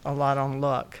a lot on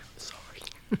luck. Sorry.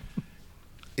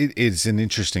 It's an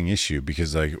interesting issue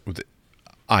because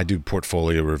I do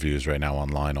portfolio reviews right now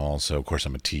online also. Of course,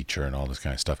 I'm a teacher and all this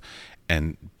kind of stuff.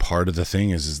 And part of the thing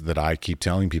is that I keep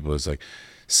telling people is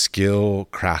skill,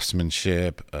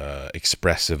 craftsmanship,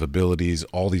 expressive abilities,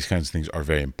 all these kinds of things are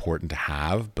very important to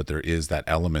have. But there is that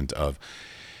element of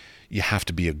you have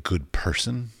to be a good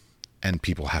person and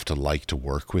people have to like to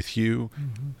work with you.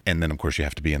 Mm-hmm. And then, of course, you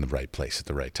have to be in the right place at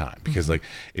the right time. Because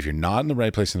if you're not in the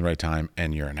right place in the right time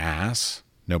and you're an ass,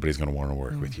 nobody's going to want to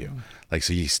work with you.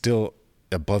 So you still,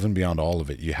 above and beyond all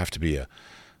of it, you have to be a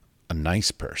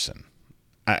nice person.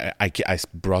 I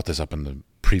brought this up in the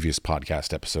previous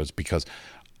podcast episodes because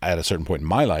at a certain point in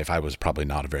my life, I was probably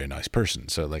not a very nice person.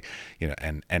 So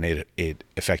and it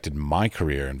affected my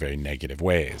career in very negative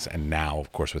ways. And now,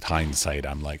 of course, with hindsight,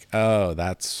 I'm like, oh,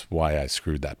 that's why I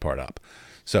screwed that part up.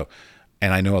 So,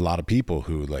 and I know a lot of people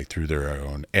who through their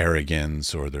own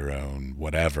arrogance or their own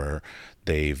whatever,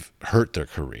 they've hurt their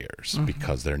careers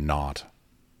because they're not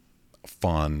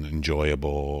fun, enjoyable,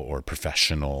 or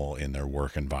professional in their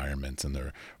work environments and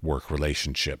their work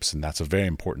relationships. And that's a very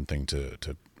important thing to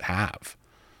have,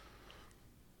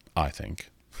 I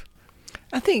think.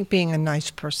 I think being a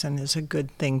nice person is a good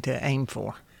thing to aim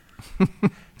for.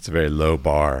 It's a very low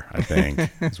bar, I think,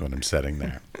 is what I'm setting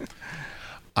there.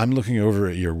 I'm looking over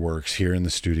at your works here in the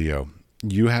studio.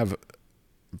 You have,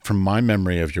 from my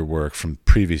memory of your work from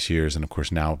previous years, and of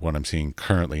course now what I'm seeing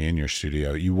currently in your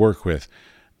studio, you work with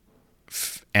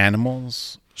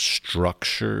animals,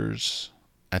 structures.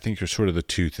 I think you're sort of the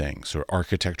two things, or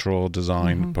architectural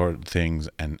design part of things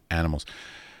and animals.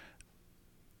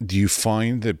 Do you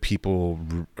find that people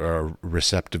are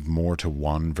receptive more to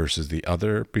one versus the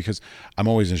other? Because I'm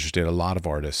always interested. A lot of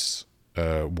artists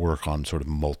work on sort of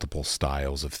multiple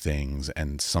styles of things,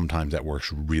 and sometimes that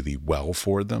works really well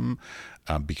for them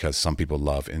because some people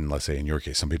love, let's say in your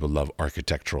case, some people love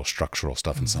architectural, structural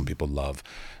stuff, and some people love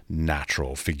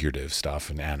natural, figurative stuff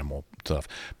and animal stuff,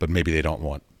 but maybe they don't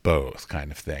want both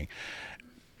kind of thing,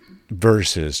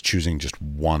 versus choosing just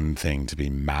one thing to be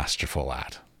masterful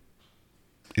at.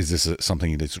 Is this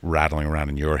something that's rattling around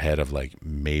in your head of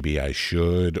maybe I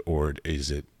should, or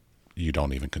is it you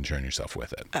don't even concern yourself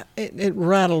with it? It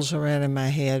rattles around in my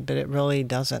head, but it really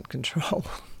doesn't control.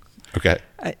 Okay.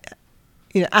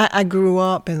 I grew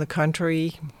up in the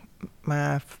country.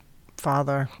 My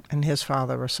father and his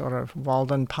father were sort of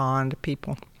Walden Pond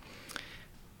people.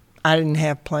 I didn't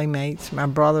have playmates. My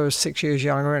brother was 6 years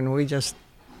younger, and we just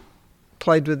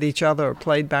played with each other or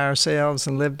played by ourselves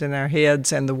and lived in our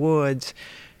heads and the woods.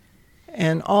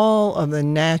 And all of the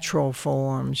natural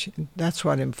forms, that's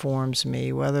what informs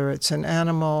me, whether it's an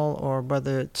animal or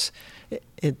whether it's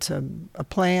a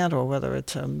plant or whether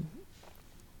it's a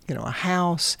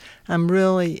house.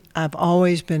 I've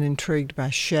always been intrigued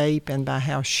by shape and by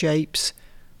how shapes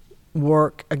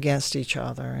work against each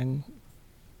other and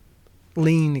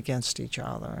lean against each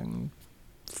other and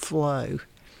flow.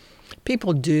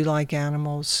 People do like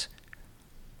animals,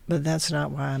 but that's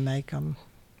not why I make them.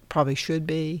 Probably should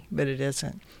be, but it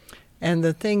isn't. And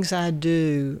the things I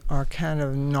do are kind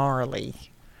of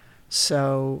gnarly.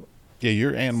 So yeah,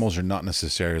 your animals are not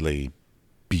necessarily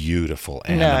beautiful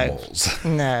animals.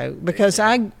 No, because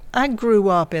I grew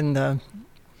up in the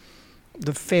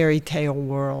fairy tale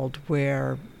world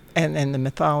where and the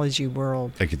mythology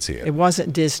world. I can see it. It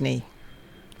wasn't Disney.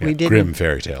 Yeah, we didn't grim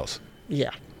fairy tales.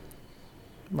 Yeah.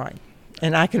 Right.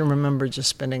 And I can remember just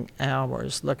spending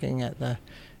hours looking at the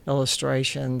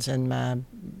illustrations in my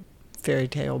fairy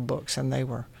tale books, and they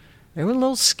were a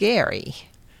little scary.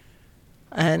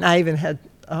 And I even had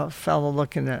a fellow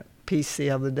looking at a piece the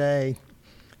other day,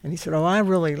 and he said, "Oh, I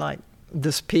really like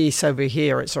this piece over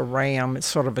here. It's a ram. It's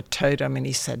sort of a totem." And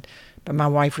he said, "But my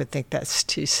wife would think that's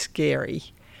too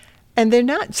scary." And they're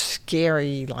not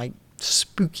scary, like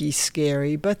spooky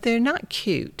scary, but they're not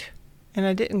cute. And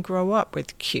I didn't grow up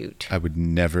with cute. I would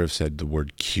never have said the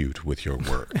word cute with your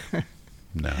work.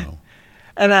 No.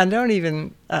 And I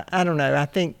don't know, I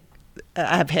think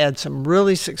I've had some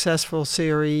really successful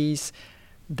series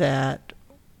that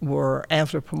were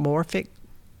anthropomorphic.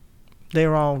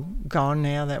 They're all gone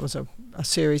now. That was a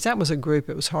series. That was a group.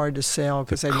 It was hard to sell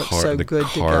because they looked so good together.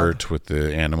 The cart with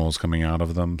the animals coming out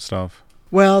of them stuff?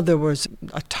 Well, there was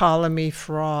a Ptolemy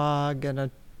frog and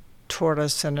a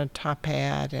tortoise and a top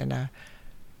hat and a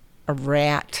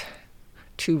rat,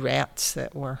 2 rats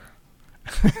that were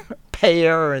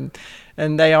pair, and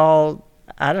they all,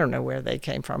 I don't know where they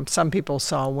came from. Some people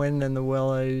saw Wind in the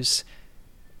Willows.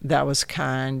 That was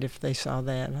kind if they saw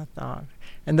that, I thought.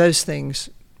 And those things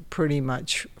pretty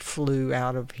much flew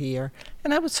out of here.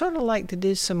 And I would sort of like to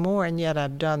do some more, and yet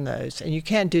I've done those. And I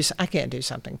can't do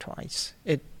something twice.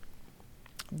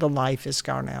 The life is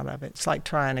gone out of it. It's like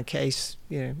trying a case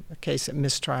that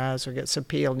mistries or gets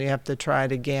appealed, and you have to try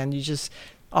it again.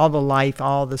 All the life,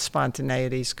 all the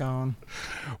spontaneity's gone.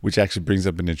 Which actually brings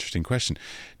up an interesting question.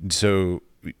 So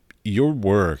your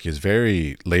work is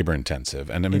very labor intensive.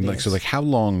 And I mean, how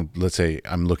long, let's say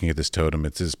I'm looking at this totem,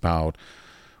 it's about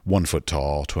 1 foot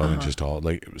tall, 12 inches tall.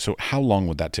 So how long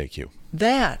would that take you?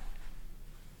 That,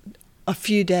 a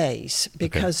few days,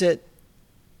 because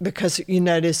because you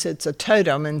notice it's a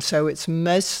totem, and so it's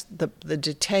the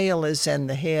detail is in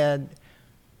the head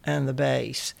and the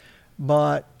base.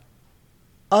 But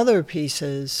other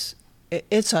pieces,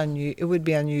 it would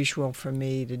be unusual for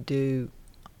me to do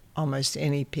almost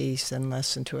any piece in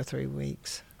less than 2 or 3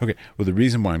 weeks. Okay. Well, the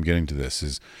reason why I'm getting to this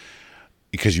is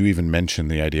because you even mentioned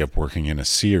the idea of working in a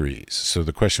series. So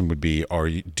the question would be,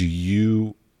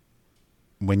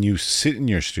 when you sit in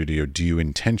your studio, do you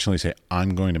intentionally say,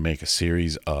 I'm going to make a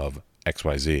series of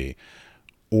XYZ,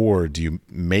 or do you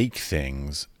make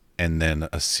things and then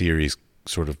a series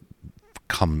sort of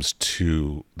comes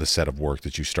to the set of work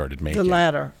that you started making? The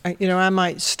latter. I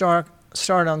might start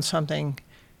on something,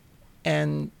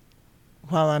 and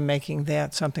while I'm making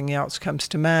that, something else comes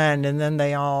to mind, and then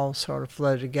they all sort of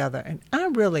flow together. And I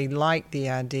really like the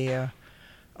idea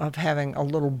of having a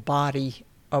little body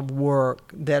of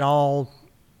work that all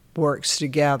works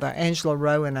together. Angela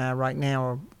Rowe and I right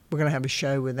now we're going to have a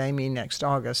show with Amy next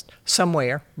August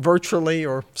somewhere, virtually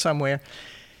or somewhere.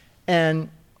 And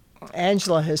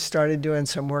Angela has started doing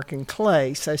some work in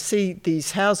clay. So I see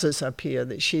these houses up here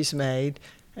that she's made,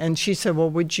 and she said, well,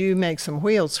 would you make some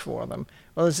wheels for them?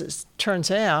 Well, as it turns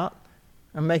out,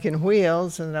 I'm making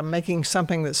wheels, and I'm making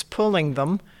something that's pulling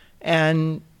them.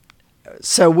 And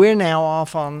so we're now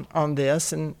off on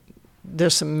this, and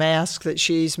there's some masks that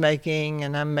she's making,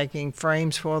 and I'm making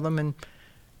frames for them. And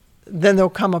then there'll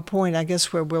come a point, I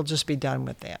guess, where we'll just be done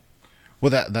with that.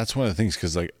 Well, that's one of the things,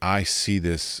 because I see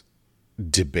this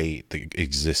debate that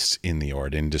exists in the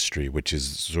art industry, which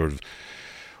is sort of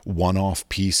one-off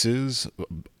pieces,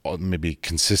 maybe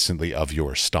consistently of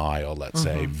your style, let's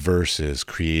say, versus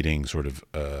creating sort of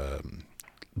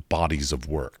bodies of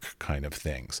work kind of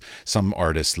things. Some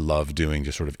artists love doing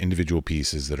just sort of individual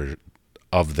pieces that are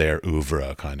of their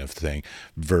oeuvre kind of thing,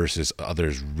 versus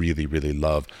others really, really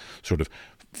love sort of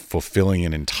fulfilling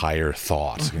an entire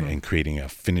thought and creating a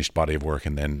finished body of work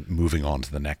and then moving on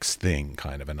to the next thing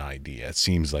kind of an idea. It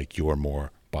seems like you're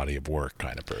more body of work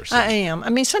kind of person. I am. I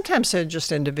mean, sometimes they're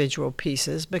just individual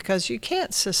pieces because you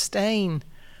can't sustain.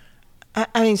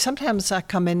 I mean, sometimes I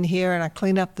come in here and I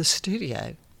clean up the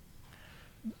studio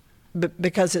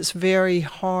because it's very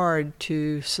hard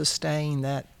to sustain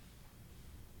that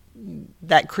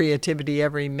creativity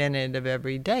every minute of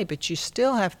every day. But you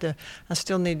still have to, I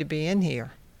still need to be in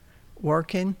here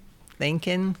working,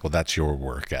 thinking. Well, that's your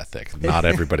work ethic. Not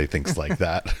everybody thinks like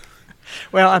that.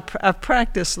 Well, I've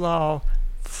practiced law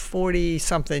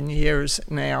 40-something years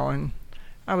now, and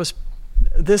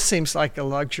this seems like a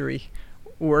luxury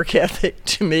work ethic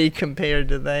to me compared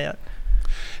to that.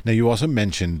 Now, you also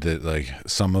mentioned that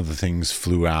some of the things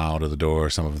flew out of the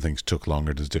door, some of the things took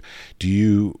longer to do. Do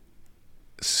you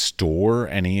store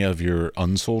any of your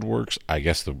unsold works? I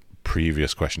guess the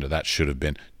previous question to that should have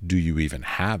been, do you even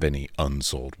have any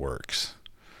unsold works?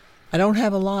 I don't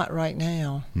have a lot right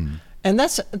now. And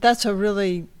that's a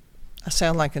really, I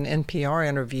sound like an NPR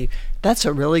interview. That's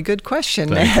a really good question,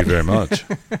 Thank you very much.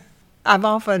 I've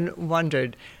often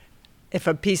wondered, if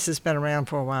a piece has been around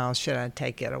for a while, should I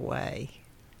take it away?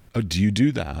 Oh, do you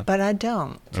do that? But I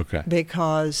don't. Okay.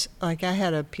 Because, I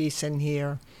had a piece in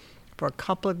here for a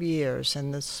couple of years,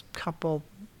 and this couple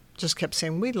just kept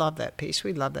saying, we love that piece,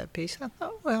 we love that piece. I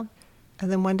thought, well,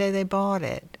 and then one day they bought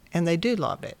it, and they do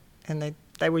love it, and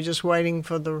they were just waiting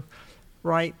for the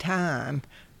right time.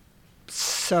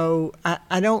 So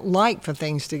I don't like for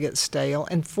things to get stale,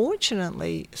 and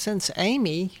fortunately, since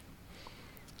Amy,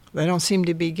 they don't seem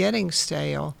to be getting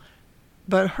stale.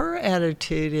 But her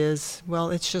attitude is, well,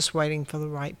 it's just waiting for the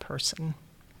right person.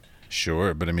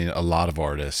 Sure, but I mean, a lot of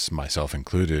artists, myself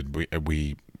included,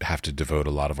 we have to devote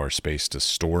a lot of our space to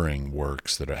storing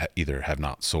works that are either have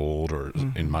not sold or,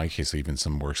 in my case, even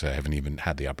some works I haven't even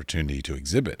had the opportunity to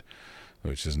exhibit,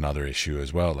 which is another issue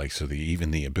as well. Like, so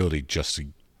even the ability just to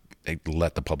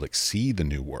let the public see the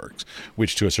new works,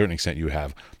 which to a certain extent you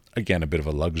have, again, a bit of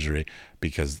a luxury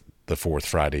because the Fourth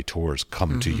Friday tours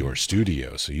come to your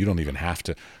studio. So you don't even have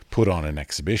to put on an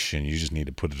exhibition. You just need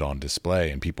to put it on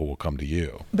display and people will come to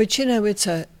you. But, it's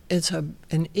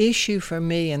an issue for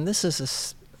me, and this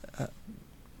is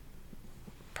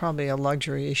probably a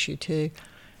luxury issue too.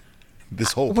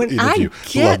 This whole interview,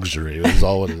 luxury, is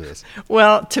all it is.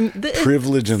 Well,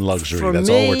 privilege and luxury, that's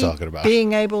all we're talking about.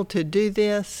 Being able to do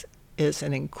this is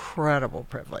an incredible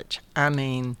privilege. I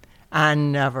mean, I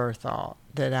never thought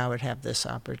that I would have this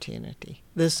opportunity.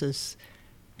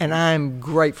 And I'm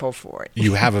grateful for it.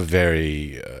 You have a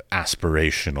very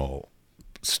aspirational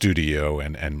studio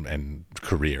and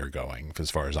career going, as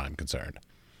far as I'm concerned.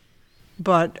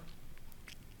 But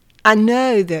I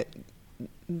know that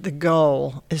the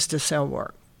goal is to sell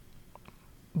work.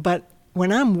 But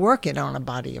when I'm working on a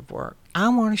body of work, I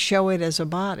want to show it as a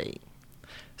body.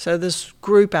 So this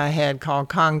group I had called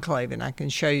Conclave, and I can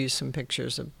show you some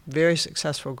pictures, a very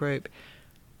successful group.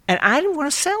 And I didn't want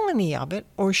to sell any of it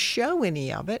or show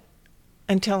any of it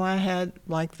until I had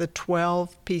like the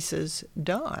 12 pieces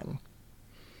done.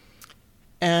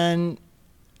 And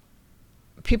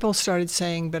people started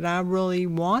saying, but I really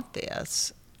want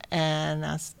this. And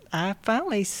I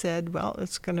finally said, well,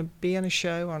 it's going to be in a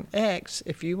show on X.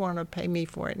 If you want to pay me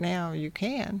for it now, you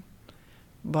can.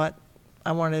 But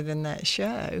I want it in that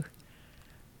show.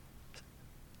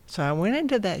 So I went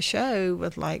into that show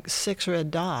with like 6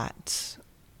 red dots.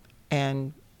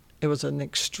 And it was an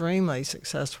extremely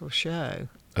successful show.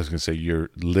 I was going to say, you're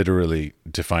literally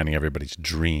defining everybody's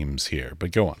dreams here,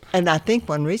 but go on. And I think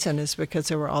one reason is because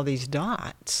there were all these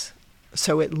dots.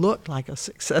 So it looked like a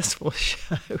successful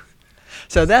show.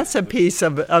 So that's a piece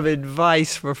of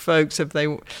advice for folks if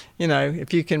they,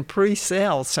 if you can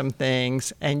pre-sell some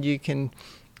things and you can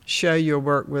show your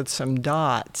work with some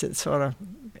dots, it sort of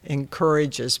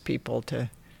encourages people to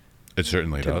It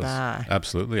certainly does. Buy.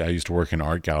 Absolutely. I used to work in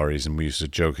art galleries, and we used to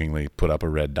jokingly put up a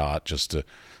red dot just to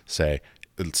say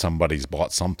somebody's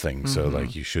bought something. So,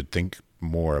 like, you should think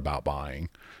more about buying.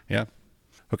 Yeah.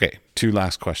 Okay. 2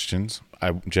 last questions.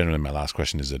 Generally, my last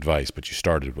question is advice, but you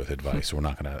started with advice, so we're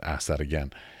not going to ask that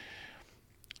again.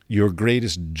 Your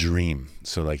greatest dream.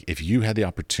 So, like, if you had the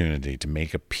opportunity to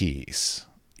make a piece,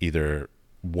 either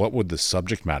what would the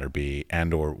subject matter be,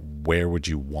 and or where would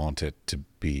you want it to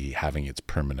be having its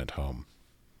permanent home?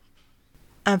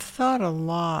 I've thought a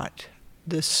lot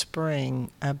this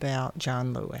spring about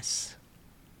John Lewis,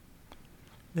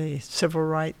 the civil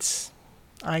rights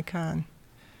icon.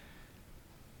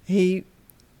 He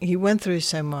went through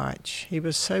so much. He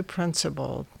was so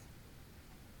principled.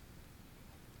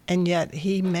 And yet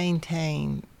he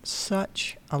maintained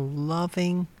such a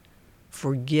loving,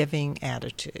 forgiving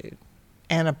attitude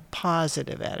and a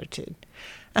positive attitude.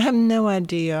 I have no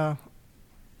idea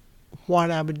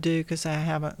what I would do because I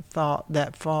haven't thought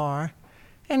that far.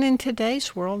 And in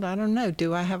today's world, I don't know.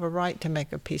 Do I have a right to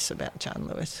make a piece about John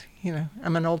Lewis?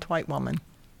 I'm an old white woman.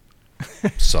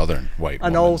 Southern white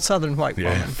woman. An old Southern white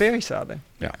woman. Yeah. Very Southern.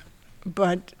 Yeah.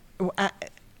 But I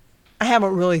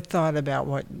haven't really thought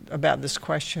about this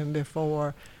question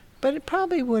before, but it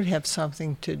probably would have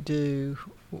something to do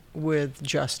with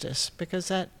justice, because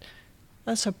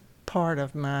that's a part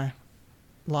of my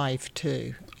life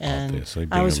too. And obviously,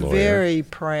 being I was a lawyer. very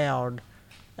proud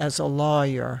as a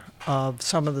lawyer of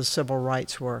some of the civil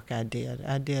rights work I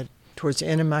did. Towards the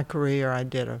end of my career, I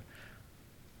did a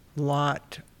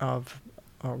lot of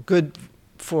good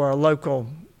for a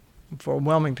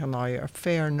Wilmington lawyer, a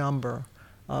fair number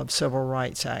of civil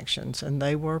rights actions, and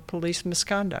they were police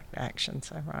misconduct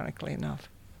actions, ironically enough.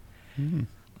 Mm.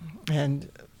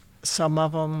 And some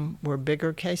of them were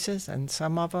bigger cases, and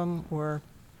some of them were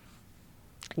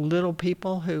little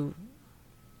people who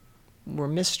were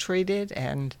mistreated.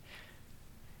 And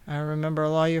I remember a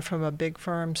lawyer from a big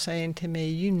firm saying to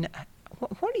me,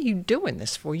 what are you doing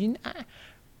this for?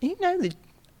 The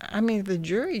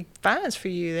jury finds for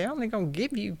you, they're only going to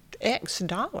give you X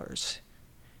dollars.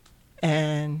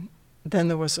 And then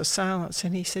there was a silence,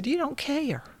 and he said, you don't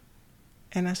care.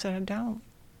 And I said, I don't.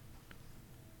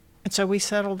 And so we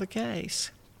settled the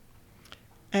case.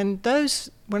 And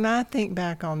when I think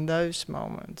back on those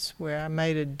moments where I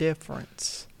made a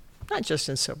difference, not just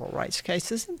in civil rights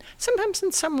cases, and sometimes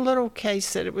in some little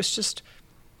case that it was just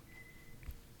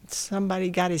somebody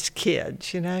got his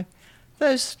kids,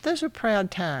 those are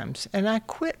proud times. And I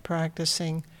quit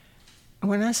practicing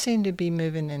when I seemed to be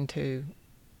moving into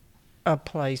a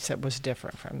place that was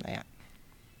different from that.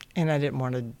 And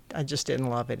I just didn't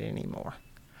love it anymore.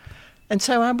 And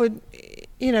so I would,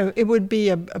 it would be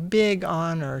a big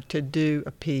honor to do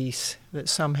a piece that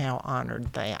somehow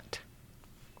honored that.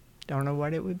 Don't know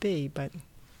what it would be, but...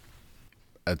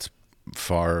 That's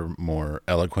far more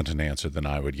eloquent an answer than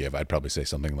I would give. I'd probably say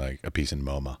something like a piece in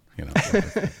MoMA,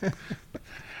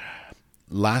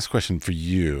 Last question for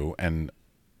you, and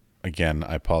again,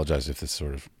 I apologize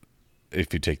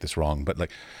if you take this wrong, but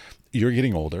like, you're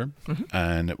getting older, mm-hmm.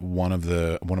 and one of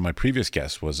my previous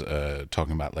guests was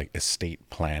talking about like estate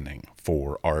planning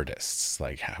for artists,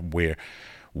 like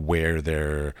where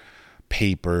their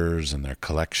papers and their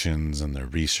collections and their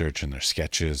research and their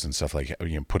sketches and stuff, like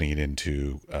putting it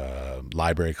into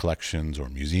library collections or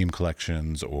museum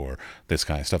collections or this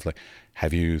kind of stuff. Like,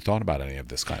 have you thought about any of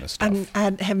this kind of stuff?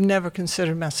 I have never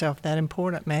considered myself that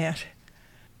important, Matt.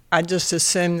 I just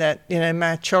assume that,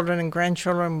 my children and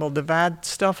grandchildren will divide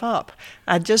stuff up.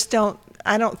 I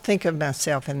don't think of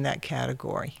myself in that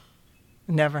category.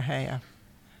 Never have.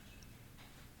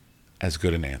 As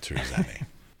good an answer as any.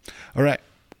 All right.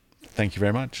 Thank you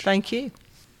very much. Thank you.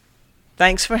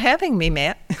 Thanks for having me,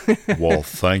 Matt. Well,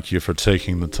 thank you for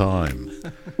taking the time.